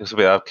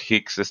 Bev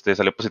Hicks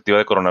salió positiva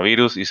de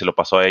coronavirus y se lo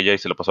pasó a ella y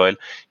se lo pasó a él.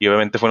 Y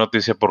obviamente fue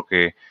noticia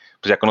porque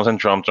pues ya conocen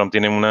Trump. Trump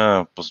tiene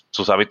pues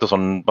sus hábitos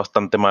son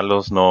bastante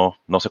malos, no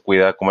se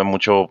cuida, come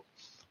mucho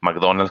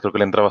McDonald's, creo que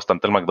le entra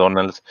bastante al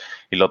McDonald's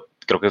y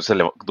creo que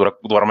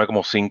duerme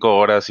como 5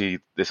 horas y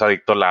es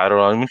adicto al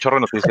ladro. Hay un chorro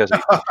de noticias y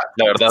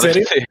la verdad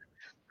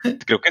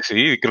creo que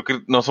sí, creo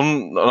que no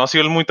ha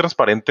sido él muy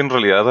transparente en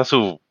realidad a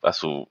su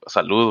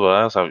salud,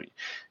 ¿verdad? O sea,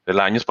 de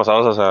los años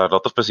pasados, o sea, los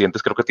otros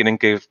presidentes creo que tienen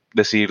que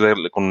decir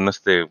con un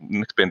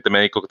expediente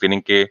médico que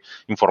tienen que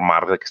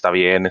informar de que está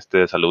bien,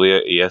 de salud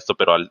y esto,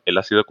 pero él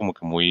ha sido como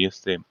que muy,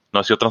 no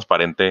ha sido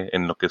transparente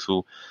en lo que es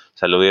su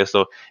salud y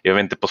esto. Y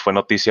obviamente, pues fue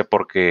noticia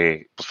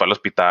porque pues fue al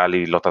hospital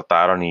y lo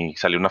trataron y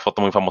salió una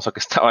foto muy famosa que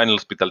estaba en el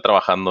hospital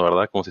trabajando,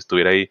 ¿verdad? Como si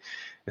estuviera ahí,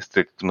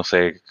 no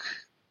sé,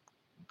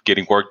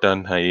 getting work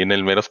done ahí en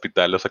el mero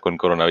hospital, o sea, con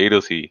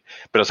coronavirus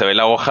pero se ve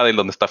la hoja de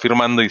donde está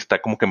firmando y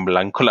está como que en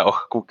blanco la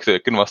hoja, como que se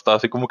ve que no estaba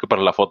así como que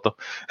para la foto.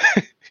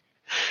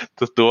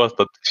 Entonces estuvo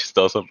bastante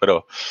chistoso,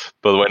 pero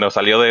pues bueno,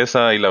 salió de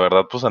esa y la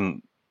verdad, pues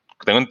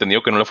tengo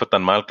entendido que no le fue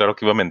tan mal. Claro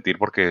que iba a mentir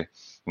porque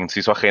en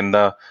sí su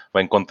agenda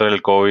va en contra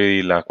del COVID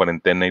y la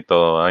cuarentena y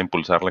todo, a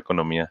impulsar la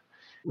economía.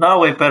 No,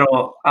 güey,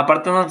 pero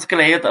aparte no es que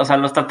leí, o sea,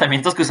 los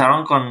tratamientos que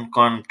usaron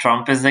con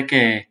Trump es de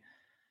que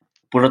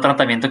puro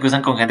tratamiento que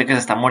usan con gente que se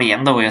está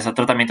muriendo, güey. O sea,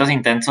 tratamientos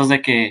intensos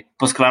de que,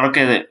 pues claro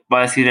que va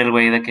a decir el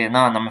güey de que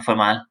no me fue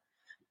mal.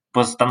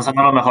 Pues están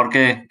usando lo mejor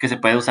que se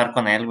puede usar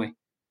con él, güey.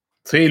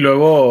 Sí,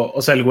 luego,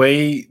 o sea, el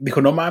güey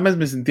dijo, no mames,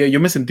 yo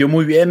me sentí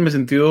muy bien,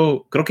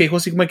 creo que dijo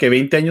Sigma que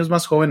 20 años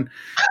más joven.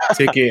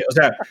 Así que, o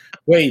sea,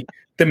 güey,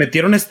 te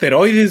metieron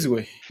esteroides,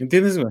 güey.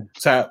 ¿Entiendes, güey? O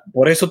sea,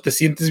 por eso te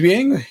sientes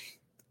bien, güey.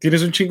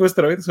 Tienes un chingo de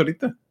esteroides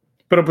ahorita.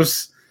 Pero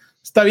pues,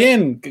 está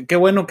bien, qué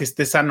bueno que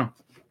estés sano.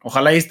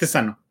 Ojalá y estés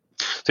sano.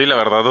 Sí, la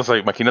verdad, o sea,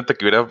 imagínate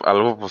que hubiera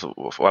algo, pues,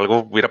 o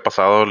algo hubiera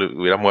pasado,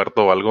 hubiera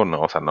muerto o algo, no,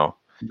 o sea, no.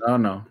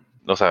 No.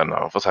 O sea,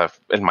 no, o sea,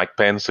 el Mike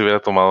Pence se hubiera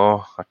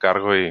tomado a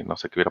cargo y no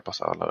sé qué hubiera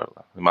pasado, la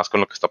verdad. Más con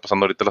lo que está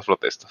pasando ahorita en las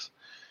protestas.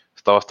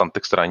 Está bastante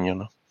extraño,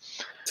 ¿no?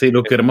 Sí,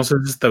 lo que queremos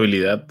es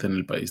estabilidad en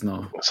el país,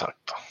 ¿no?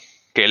 Exacto.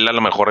 Que él a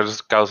lo mejor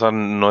es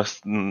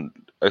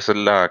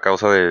la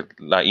causa de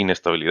la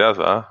inestabilidad,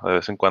 ¿verdad? De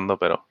vez en cuando,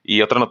 pero...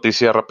 Y otra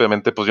noticia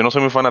rápidamente, pues yo no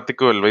soy muy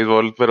fanático del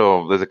béisbol,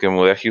 pero desde que me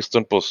mudé a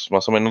Houston, pues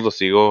más o menos lo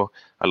sigo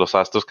a los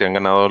Astros que han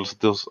ganado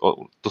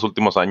los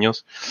últimos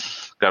años.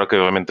 Claro que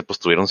obviamente pues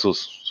tuvieron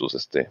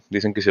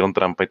dicen que hicieron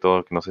trampa y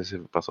todo, que no sé si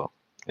pasó.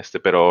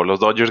 Pero los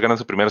Dodgers ganan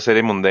su primera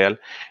serie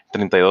mundial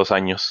en 32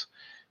 años.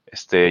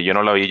 Yo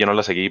no la vi, yo no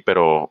la seguí,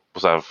 pero o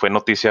sea, fue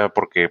noticia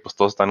porque pues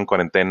todos están en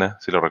cuarentena,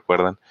 si lo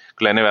recuerdan.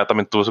 La NBA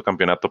también tuvo su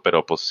campeonato,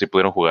 pero pues sí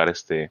pudieron jugar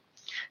el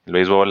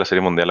béisbol, la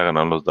serie mundial la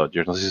ganaron los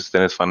Dodgers. No sé si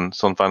ustedes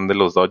son fan de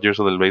los Dodgers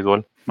o del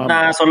béisbol.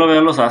 Solo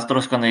veo los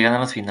Astros cuando llegan a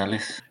las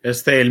finales.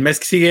 El mes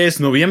que sigue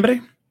es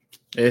noviembre.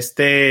 El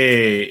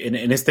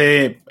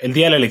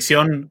día de la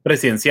elección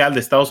presidencial de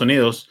Estados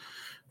Unidos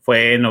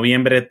fue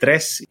noviembre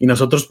 3 y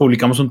nosotros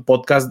publicamos un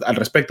podcast al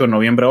respecto en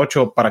noviembre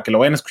 8 para que lo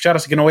vayan a escuchar,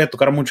 así que no voy a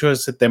tocar mucho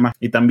ese tema.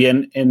 Y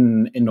también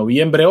en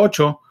noviembre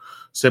 8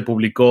 se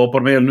publicó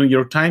por medio del New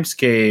York Times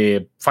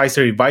que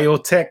Pfizer y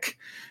BioNTech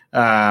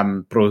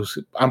han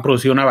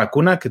producido una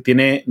vacuna que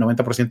tiene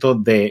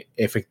 90% de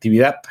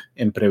efectividad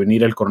en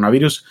prevenir el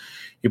coronavirus.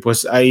 Y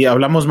pues ahí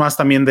hablamos más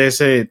también de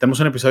ese,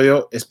 tenemos un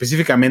episodio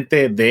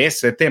específicamente de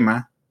ese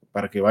tema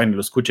para que vayan y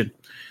lo escuchen.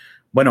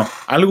 Bueno,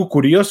 algo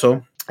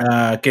curioso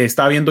que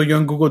estaba viendo yo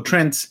en Google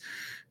Trends,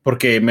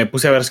 porque me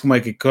puse a ver como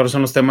de cuáles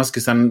son los temas que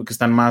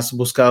están más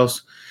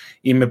buscados,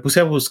 y me puse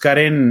a buscar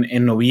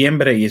en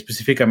noviembre y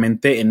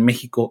específicamente en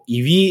México,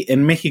 y vi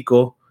en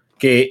México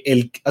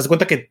que haz de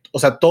cuenta que, o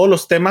sea, todos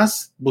los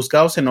temas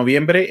buscados en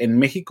noviembre en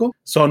México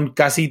son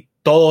casi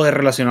todo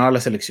relacionado a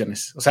las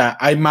elecciones. O sea,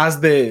 hay más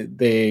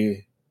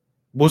de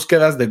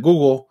búsquedas de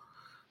Google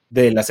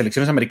de las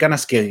elecciones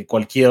americanas que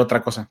cualquier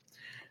otra cosa.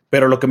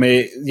 Pero lo que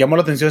me llamó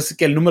la atención es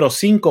que el número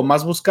 5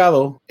 más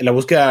buscado, en la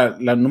búsqueda,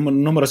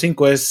 número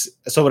 5 es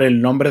sobre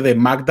el nombre de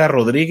Magda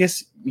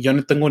Rodríguez. Yo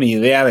no tengo ni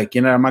idea de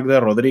quién era Magda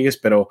Rodríguez,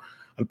 pero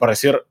al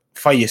parecer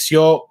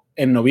falleció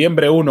en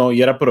noviembre 1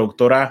 y era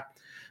productora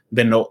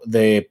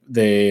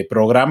de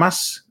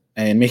programas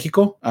en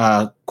México,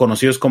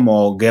 conocidos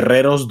como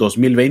Guerreros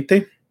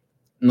 2020.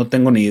 No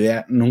tengo ni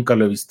idea, nunca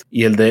lo he visto.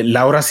 Y el de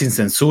Laura sin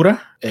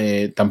censura,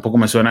 tampoco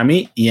me suena a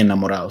mí, y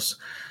Enamorados,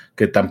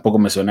 que tampoco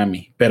me suena a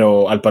mí,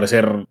 pero al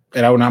parecer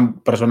era una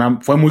persona,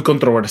 fue muy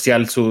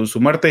controversial su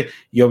muerte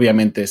y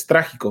obviamente es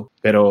trágico,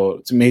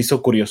 pero me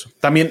hizo curioso.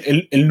 También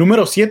el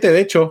número 7,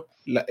 de hecho,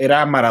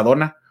 era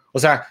Maradona. O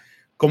sea,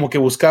 como que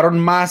buscaron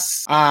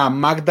más a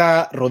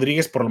Magda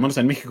Rodríguez, por lo menos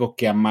en México,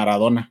 que a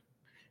Maradona.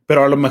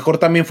 Pero a lo mejor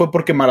también fue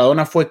porque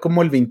Maradona fue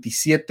como el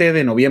 27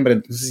 de noviembre,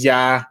 entonces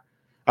ya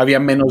había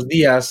menos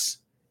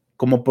días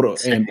como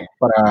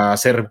para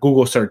hacer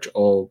Google Search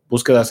o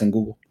búsquedas en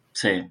Google.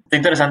 Sí, está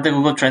interesante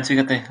Google Trends,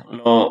 fíjate,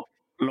 me voy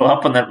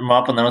a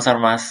poner a usar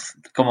más,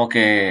 como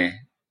que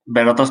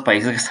ver otros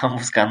países que están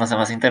buscando, es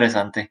más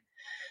interesante.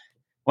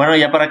 Bueno,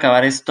 ya para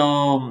acabar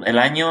esto, el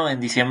año, en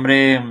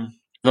diciembre,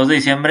 2 de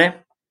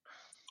diciembre,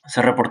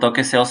 se reportó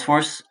que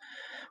Salesforce,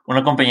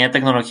 una compañía de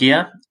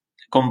tecnología,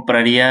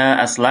 compraría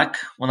a Slack,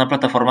 una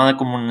plataforma de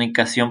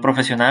comunicación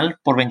profesional,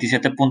 por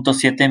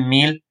 $27.7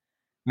 mil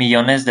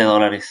millones.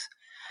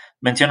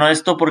 Menciono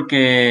esto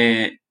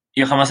porque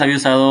yo jamás había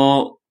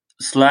usado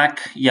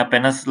Slack y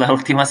apenas la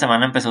última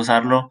semana empecé a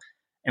usarlo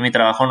en mi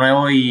trabajo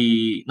nuevo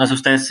y no sé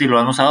ustedes si lo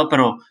han usado,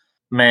 pero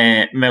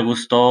me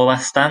gustó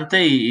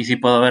bastante y sí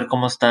puedo ver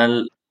cómo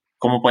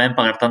cómo pueden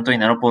pagar tanto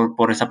dinero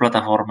por esa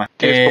plataforma.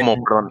 ¿Qué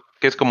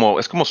es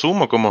como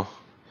Zoom o cómo?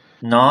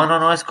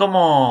 No, es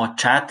como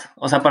chat,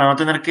 o sea, para no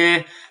tener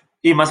que,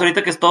 y más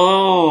ahorita que es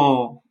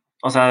todo,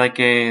 o sea, de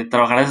que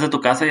trabajar desde tu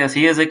casa y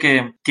así, es de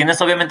que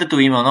tienes obviamente tu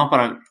email, ¿no?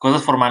 Para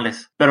cosas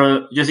formales,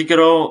 pero yo sí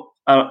quiero,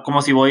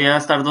 como si voy a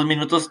estar 2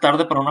 minutos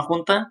tarde para una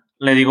junta,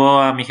 le digo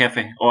a mi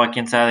jefe o a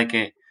quien sea de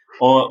que,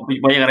 o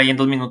voy a llegar ahí en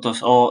 2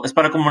 minutos, o es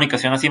para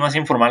comunicación así más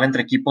informal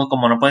entre equipos,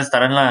 como no puedes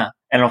estar en la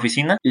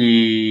oficina,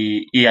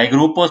 y hay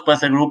grupos, puedes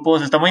hacer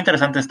grupos, está muy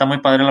interesante, está muy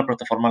padre la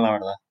plataforma, la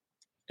verdad.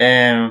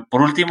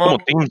 Por último... Como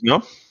Teams,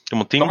 ¿no?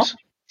 Como Teams. ¿Cómo?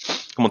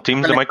 Como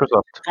Teams de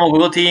Microsoft. Es como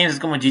Google Teams, es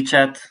como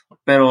GChat,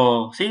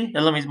 pero sí,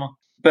 es lo mismo.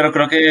 Pero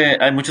creo que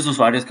hay muchos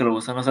usuarios que lo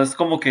usan. O sea, es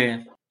como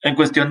que en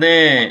cuestión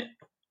de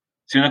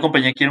si una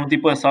compañía quiere un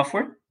tipo de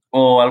software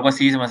o algo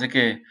así, se me hace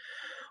que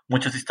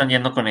muchos sí están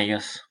yendo con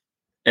ellos.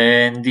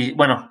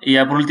 Bueno, y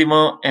ya por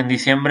último, en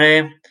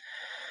diciembre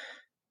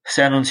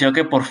se anunció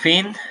que por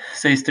fin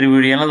se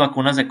distribuirían las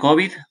vacunas de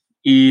COVID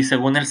y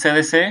según el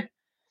CDC,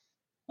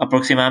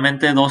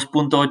 aproximadamente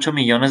 2.8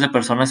 millones de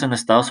personas en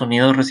Estados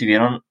Unidos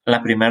recibieron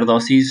la primera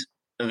dosis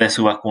de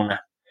su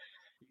vacuna.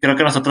 Creo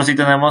que nosotros sí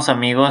tenemos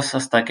amigos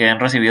hasta que han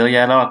recibido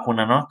ya la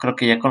vacuna, ¿no? Creo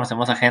que ya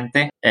conocemos a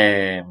gente.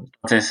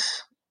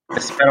 Entonces,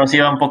 pero sí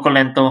va un poco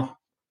lento.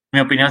 Mi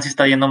opinión sí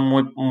está yendo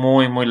muy,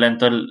 muy, muy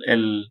lento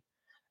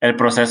el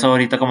proceso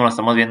ahorita como lo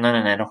estamos viendo en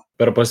enero.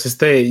 Pero pues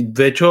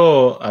de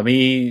hecho, a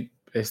mí,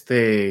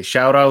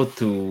 shout out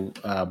to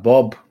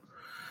Bob.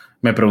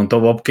 Me preguntó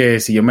Bob que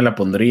si yo me la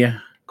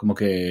pondría. Como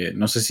que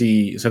no sé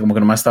si, o sea, como que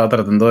nomás estaba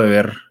tratando de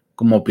ver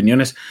como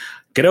opiniones.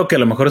 Creo que a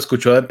lo mejor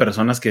escuchó de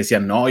personas que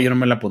decían, no, yo no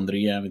me la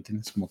pondría, ¿me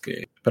entiendes? Como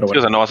que, pero bueno. Sí,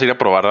 o sea, no vas a ir a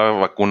probar la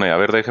vacuna y a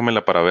ver,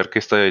 déjemela para ver qué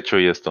está hecho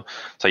y esto.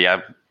 O sea,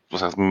 ya, o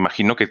sea, me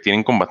imagino que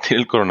tienen que combatir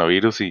el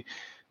coronavirus y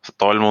o sea,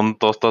 todo el mundo,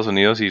 todos Estados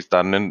Unidos y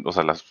están o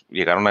sea,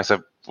 llegaron a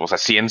esa, o sea,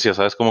 ciencia,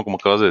 ¿sabes? Como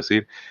acabas de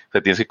decir. O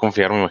sea, tienes que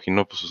confiar, me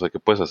imagino, pues, o sea, ¿qué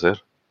puedes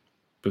hacer?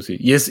 Pues sí,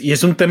 y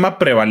es un tema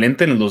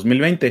prevalente en el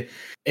 2020.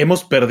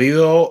 Hemos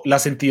perdido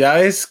las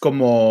entidades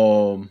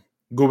como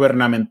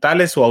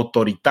gubernamentales o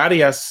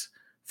autoritarias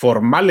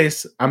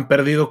formales han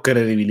perdido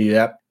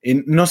credibilidad.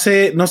 No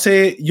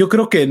sé, yo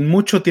creo que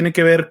mucho tiene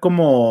que ver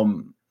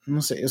como,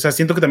 no sé, o sea,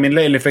 siento que también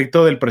el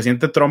efecto del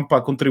presidente Trump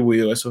ha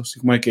contribuido a eso, así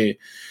como de que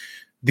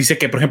dice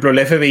que, por ejemplo, el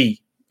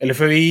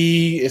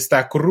FBI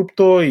está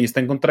corrupto y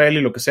está en contra de él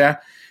y lo que sea,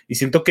 y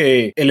siento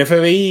que el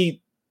FBI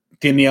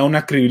tenía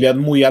una credibilidad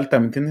muy alta,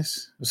 ¿me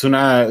entiendes? Es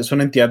una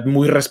entidad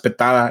muy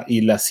respetada y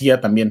la CIA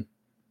también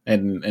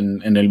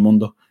en el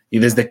mundo. Y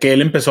desde que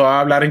él empezó a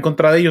hablar en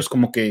contra de ellos,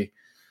 como que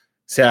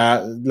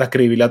la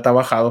credibilidad ha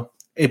bajado.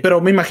 Pero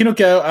me imagino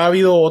que ha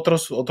habido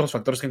otros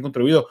factores que han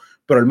contribuido,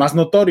 pero el más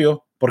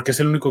notorio, porque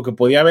es el único que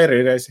podía ver,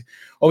 era ese.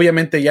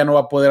 Obviamente ya no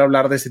va a poder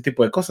hablar de ese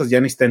tipo de cosas,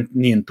 ya ni está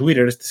ni en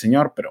Twitter este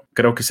señor, pero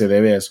creo que se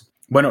debe a eso.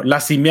 Bueno,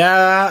 la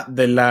cimeada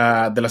de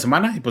la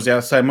semana, y pues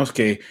ya sabemos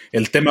que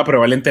el tema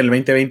prevalente del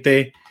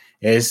 2020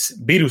 es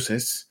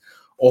viruses.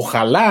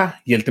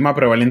 Ojalá y el tema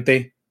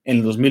prevalente en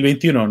el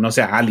 2021 no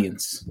sea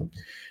aliens.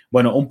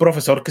 Bueno, un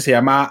profesor que se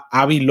llama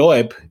Avi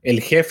Loeb, el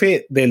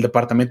jefe del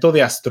departamento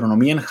de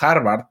astronomía en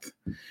Harvard,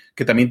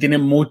 que también tiene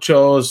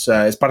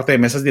es parte de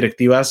mesas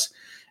directivas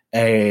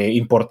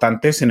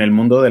importantes en el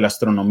mundo de la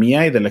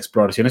astronomía y de la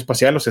exploración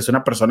espacial. O sea, es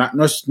una persona,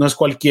 no es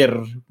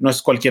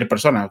cualquier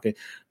persona, ¿okay?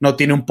 No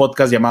tiene un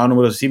podcast llamado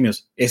Números de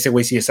Simios. Ese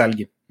güey sí es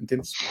alguien,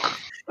 ¿entiendes?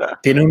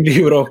 Tiene un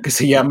libro que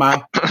se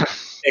llama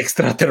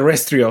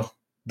Extraterrestrial,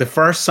 The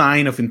First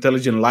Sign of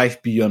Intelligent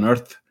Life Beyond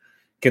Earth,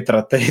 que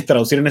traté de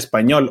traducir en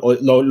español.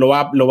 Lo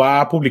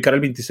va a publicar el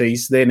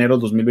 26 de enero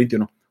de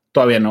 2021.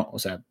 Todavía no, o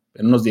sea,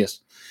 en unos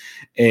días.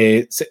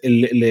 El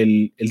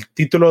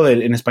título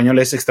en español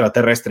es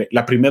Extraterrestre,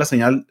 la primera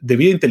señal de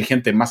vida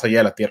inteligente más allá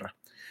de la Tierra.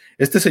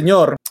 Este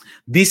señor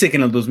dice que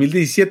en el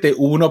 2017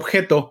 hubo un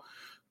objeto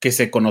que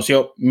se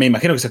conoció, me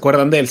imagino que se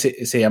acuerdan de él,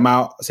 se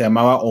llamaba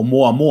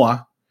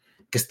Oumuamua,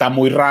 que está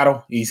muy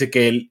raro, y dice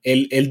que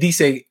él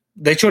dice,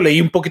 de hecho leí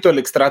un poquito del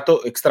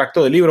extracto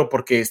del libro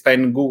porque está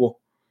en Google,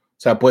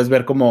 o sea, puedes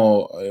ver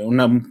como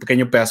un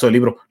pequeño pedazo del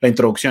libro, la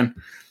introducción.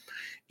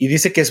 Y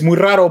dice que es muy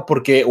raro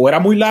porque o era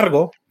muy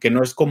largo, que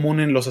no es común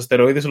en los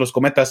asteroides o los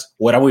cometas,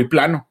 o era muy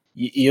plano.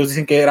 Y ellos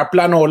dicen que era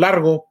plano o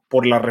largo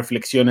por las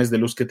reflexiones de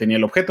luz que tenía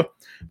el objeto.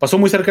 Pasó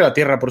muy cerca de la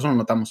Tierra, por eso lo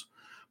notamos.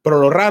 Pero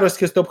lo raro es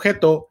que este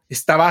objeto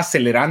estaba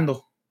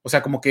acelerando. O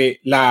sea, como que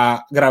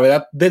la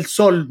gravedad del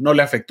Sol no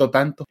le afectó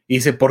tanto. Y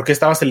dice, ¿por qué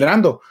estaba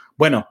acelerando?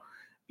 Bueno,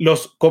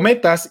 los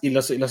cometas y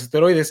los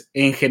asteroides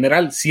en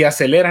general sí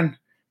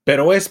aceleran,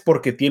 pero es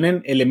porque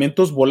tienen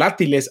elementos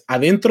volátiles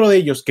adentro de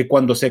ellos que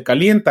cuando se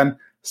calientan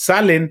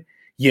salen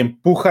y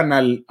empujan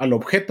al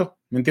objeto,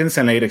 ¿me entiendes?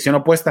 En la dirección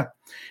opuesta.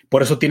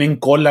 Por eso tienen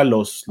cola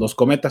los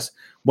cometas.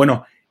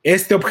 Bueno,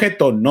 este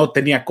objeto no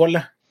tenía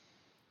cola.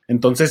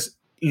 Entonces,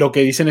 lo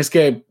que dicen es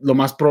que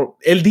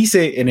él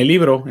dice en el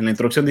libro, en la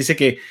introducción, dice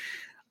que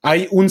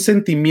hay un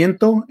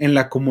sentimiento en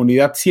la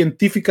comunidad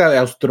científica de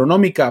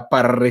astronómica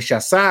para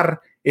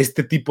rechazar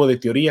este tipo de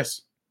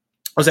teorías.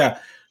 O sea,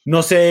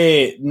 no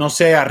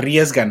se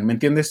arriesgan, ¿me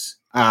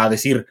entiendes? A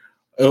decir,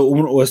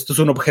 esto es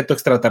un objeto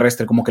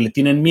extraterrestre, como que le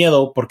tienen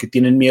miedo porque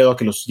tienen miedo a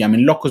que los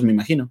llamen locos, me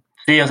imagino.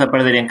 Sí, o sea,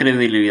 perderían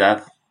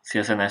credibilidad si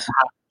hacen eso.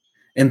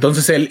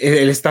 Entonces él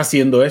está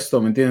haciendo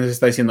esto, ¿me entiendes?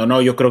 Está diciendo,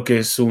 no, yo creo que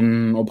es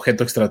un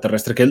objeto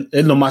extraterrestre, que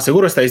es lo más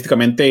seguro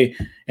estadísticamente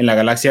en la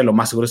galaxia, lo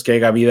más seguro es que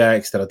haya vida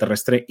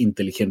extraterrestre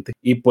inteligente.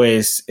 Y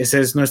pues esa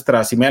es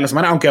nuestra cimeada de la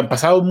semana, aunque han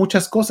pasado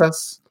muchas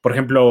cosas. Por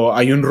ejemplo,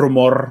 hay un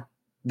rumor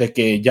de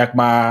que Jack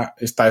Ma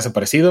está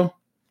desaparecido,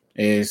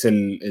 es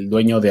el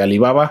dueño de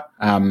Alibaba.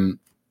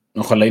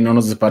 Ojalá y no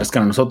nos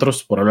desaparezcan a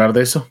nosotros por hablar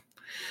de eso.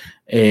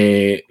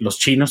 Los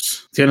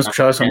chinos, ¿sí han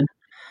escuchado eso?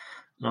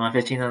 La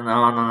mafia china,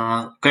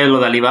 no. ¿Qué, lo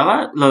de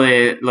Alibaba? ¿Lo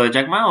de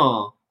Jack Ma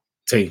o...?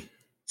 Sí.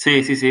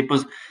 Sí,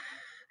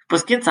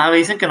 pues quién sabe,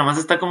 dicen que nomás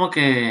está como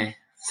que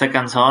se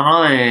cansó,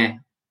 ¿no?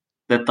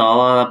 De de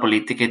toda la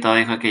política y todo,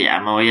 dijo que ya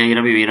me voy a ir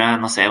a vivir a,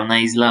 no sé, una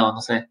isla o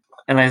no sé,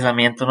 en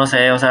aislamiento, no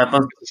sé, o sea,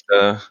 pues,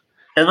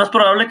 es más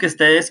probable que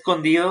esté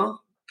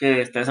escondido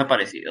que esté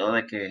desaparecido, o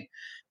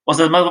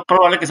sea, es más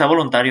probable que sea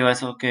voluntario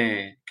eso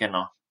que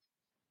no.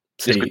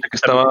 Sí. Escuché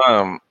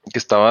que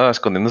estaba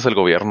escondiéndose el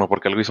gobierno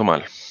porque algo hizo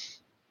mal.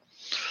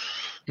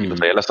 Y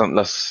pues allá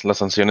las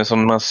sanciones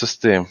son más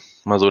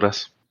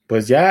duras.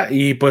 Pues ya,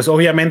 y pues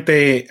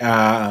obviamente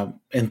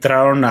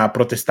entraron a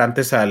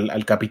protestantes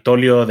al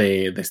Capitolio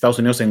de Estados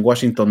Unidos en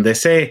Washington,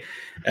 D.C.,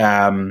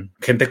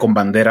 gente con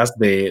banderas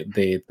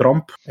de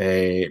Trump,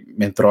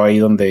 entró ahí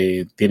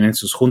donde tienen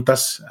sus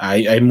juntas,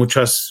 hay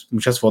muchas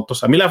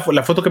fotos. A mí la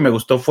foto que me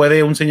gustó fue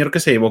de un señor que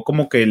se llevó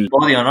como que el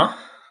podio, ¿no?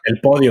 El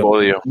podio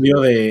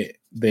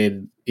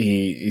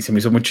y se me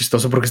hizo muy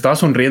chistoso porque estaba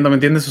sonriendo, ¿me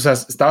entiendes? O sea,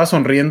 estaba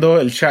sonriendo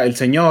el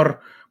señor,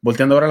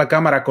 volteando ahora a la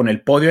cámara con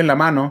el podio en la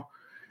mano.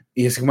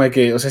 Y es como de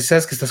que, o sea,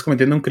 sabes que estás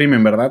cometiendo un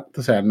crimen, ¿verdad?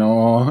 O sea,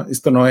 no,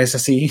 esto no es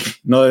así,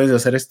 no debes de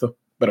hacer esto,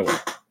 pero bueno.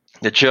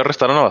 De hecho, ya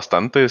arrestaron a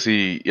bastantes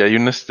y hay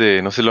un, no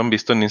sé si lo han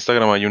visto en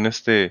Instagram, hay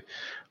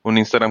un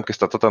Instagram que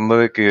está tratando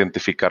de que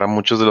identificar a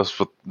muchos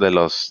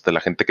de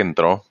la gente que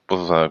entró, pues,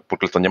 o sea,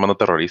 porque lo están llamando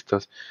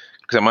terroristas.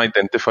 Que se llama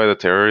Identify the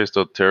Terrorist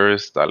o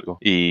Terrorist algo.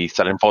 Y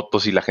salen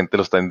fotos y la gente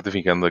lo está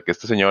identificando de que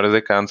este señor es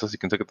de Kansas y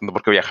quién sabe qué tanto,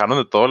 porque viajaron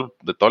de todo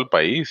el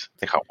país,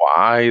 de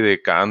Hawái,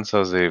 de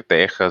Kansas, de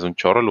Texas, un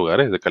chorro de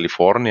lugares, de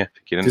California.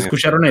 ¿Sí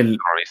escucharon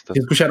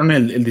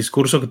el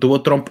discurso que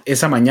tuvo Trump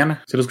esa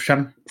mañana? ¿Sí lo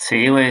escucharon?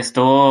 Sí, güey,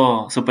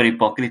 estuvo súper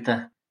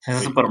hipócrita. Eso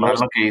es súper mal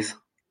lo que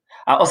hizo.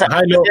 O sea,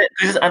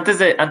 ¿antes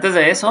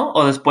de eso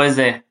o después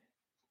de?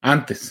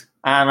 Antes.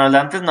 No, el de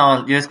antes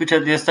no. Yo estoy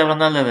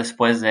hablando del de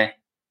después de.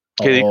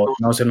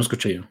 No sé, no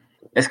escuché yo.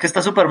 Es que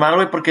está súper mal,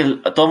 güey, porque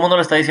todo el mundo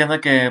le está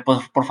diciendo que, pues,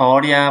 por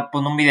favor, ya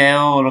pon un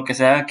video o lo que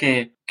sea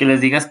que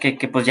les digas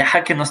que pues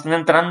ya, que no estén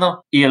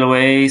entrando. Y el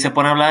güey se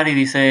pone a hablar y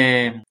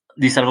dice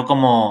algo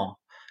como,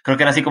 creo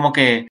que era así como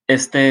que,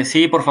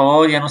 sí, por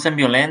favor, ya no usen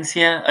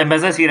violencia. En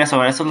vez de decir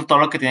eso es todo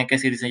lo que tienen que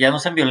decir. Dice, ya no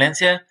usen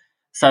violencia,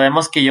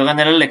 sabemos que yo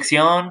gané la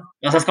elección.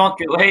 O sea, es como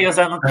que, güey, o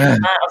sea, no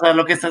tienes nada, o sea,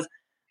 lo que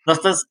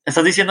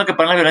estás diciendo que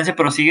paren la violencia,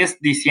 pero sigues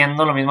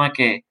diciendo lo mismo de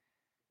que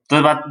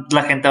entonces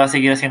la gente va a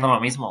seguir haciendo lo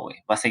mismo, güey.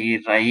 Va a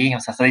seguir ahí.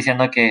 O sea, está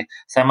diciendo que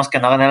sabemos que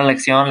no gané la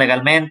elección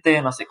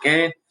legalmente, no sé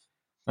qué.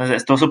 Entonces,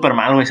 estuvo súper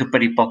mal, güey.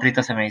 Súper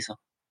hipócrita se me hizo.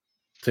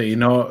 Sí,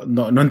 no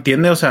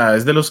entiende. O sea,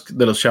 es de los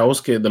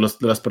chavos de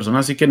las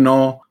personas así que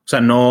no, o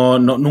sea,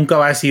 nunca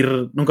va a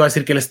decir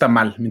que él está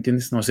mal, ¿me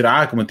entiendes? No va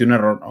a decir, cometió un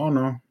error.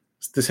 No.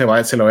 Se lo va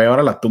a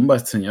llevar a la tumba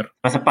este señor.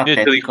 Va a ser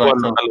patético.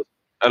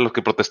 A los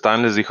que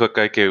protestaban les dijo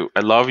acá que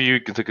I love you,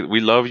 we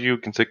love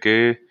you, quién sé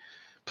qué.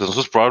 Pues son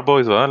sus Proud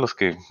Boys, ¿verdad? Los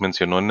que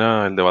mencionó en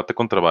el debate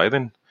contra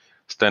Biden.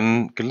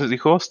 ¿Qué les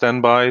dijo?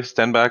 Stand by,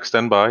 stand back,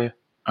 stand by.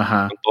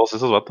 Ajá. Todos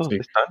esos vatos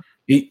están.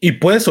 Y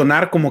puede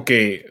sonar como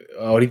que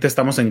ahorita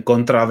estamos en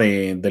contra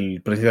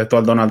del presidente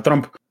actual Donald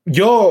Trump.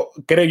 Yo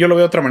lo veo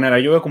de otra manera.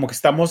 Yo veo como que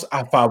estamos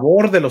a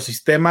favor de los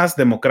sistemas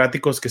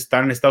democráticos que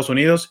están en Estados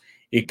Unidos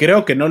y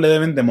creo que no le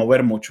deben de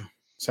mover mucho.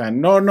 O sea,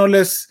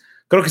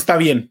 creo que está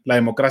bien la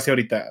democracia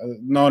ahorita.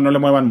 No le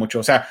muevan mucho.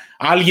 O sea,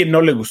 a alguien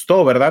no le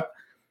gustó, ¿verdad?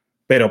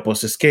 Pero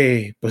pues es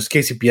que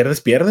si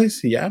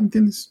pierdes y ya, ¿me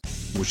entiendes?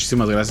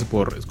 Muchísimas gracias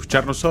por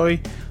escucharnos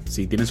hoy.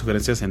 Si tienen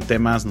sugerencias en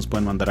temas, nos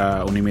pueden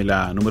mandar un email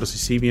a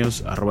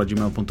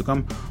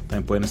numerosysimios@gmail.com.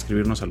 También pueden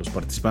escribirnos a los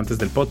participantes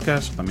del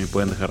podcast. También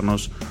pueden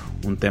dejarnos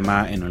un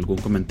tema en algún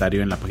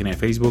comentario en la página de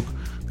Facebook.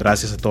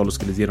 Gracias a todos los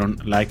que les dieron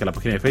like a la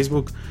página de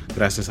Facebook.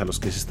 Gracias a los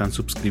que se están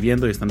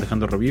suscribiendo y están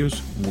dejando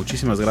reviews.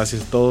 Muchísimas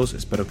gracias a todos.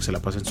 Espero que se la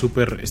pasen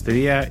súper este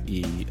día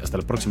y hasta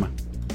la próxima.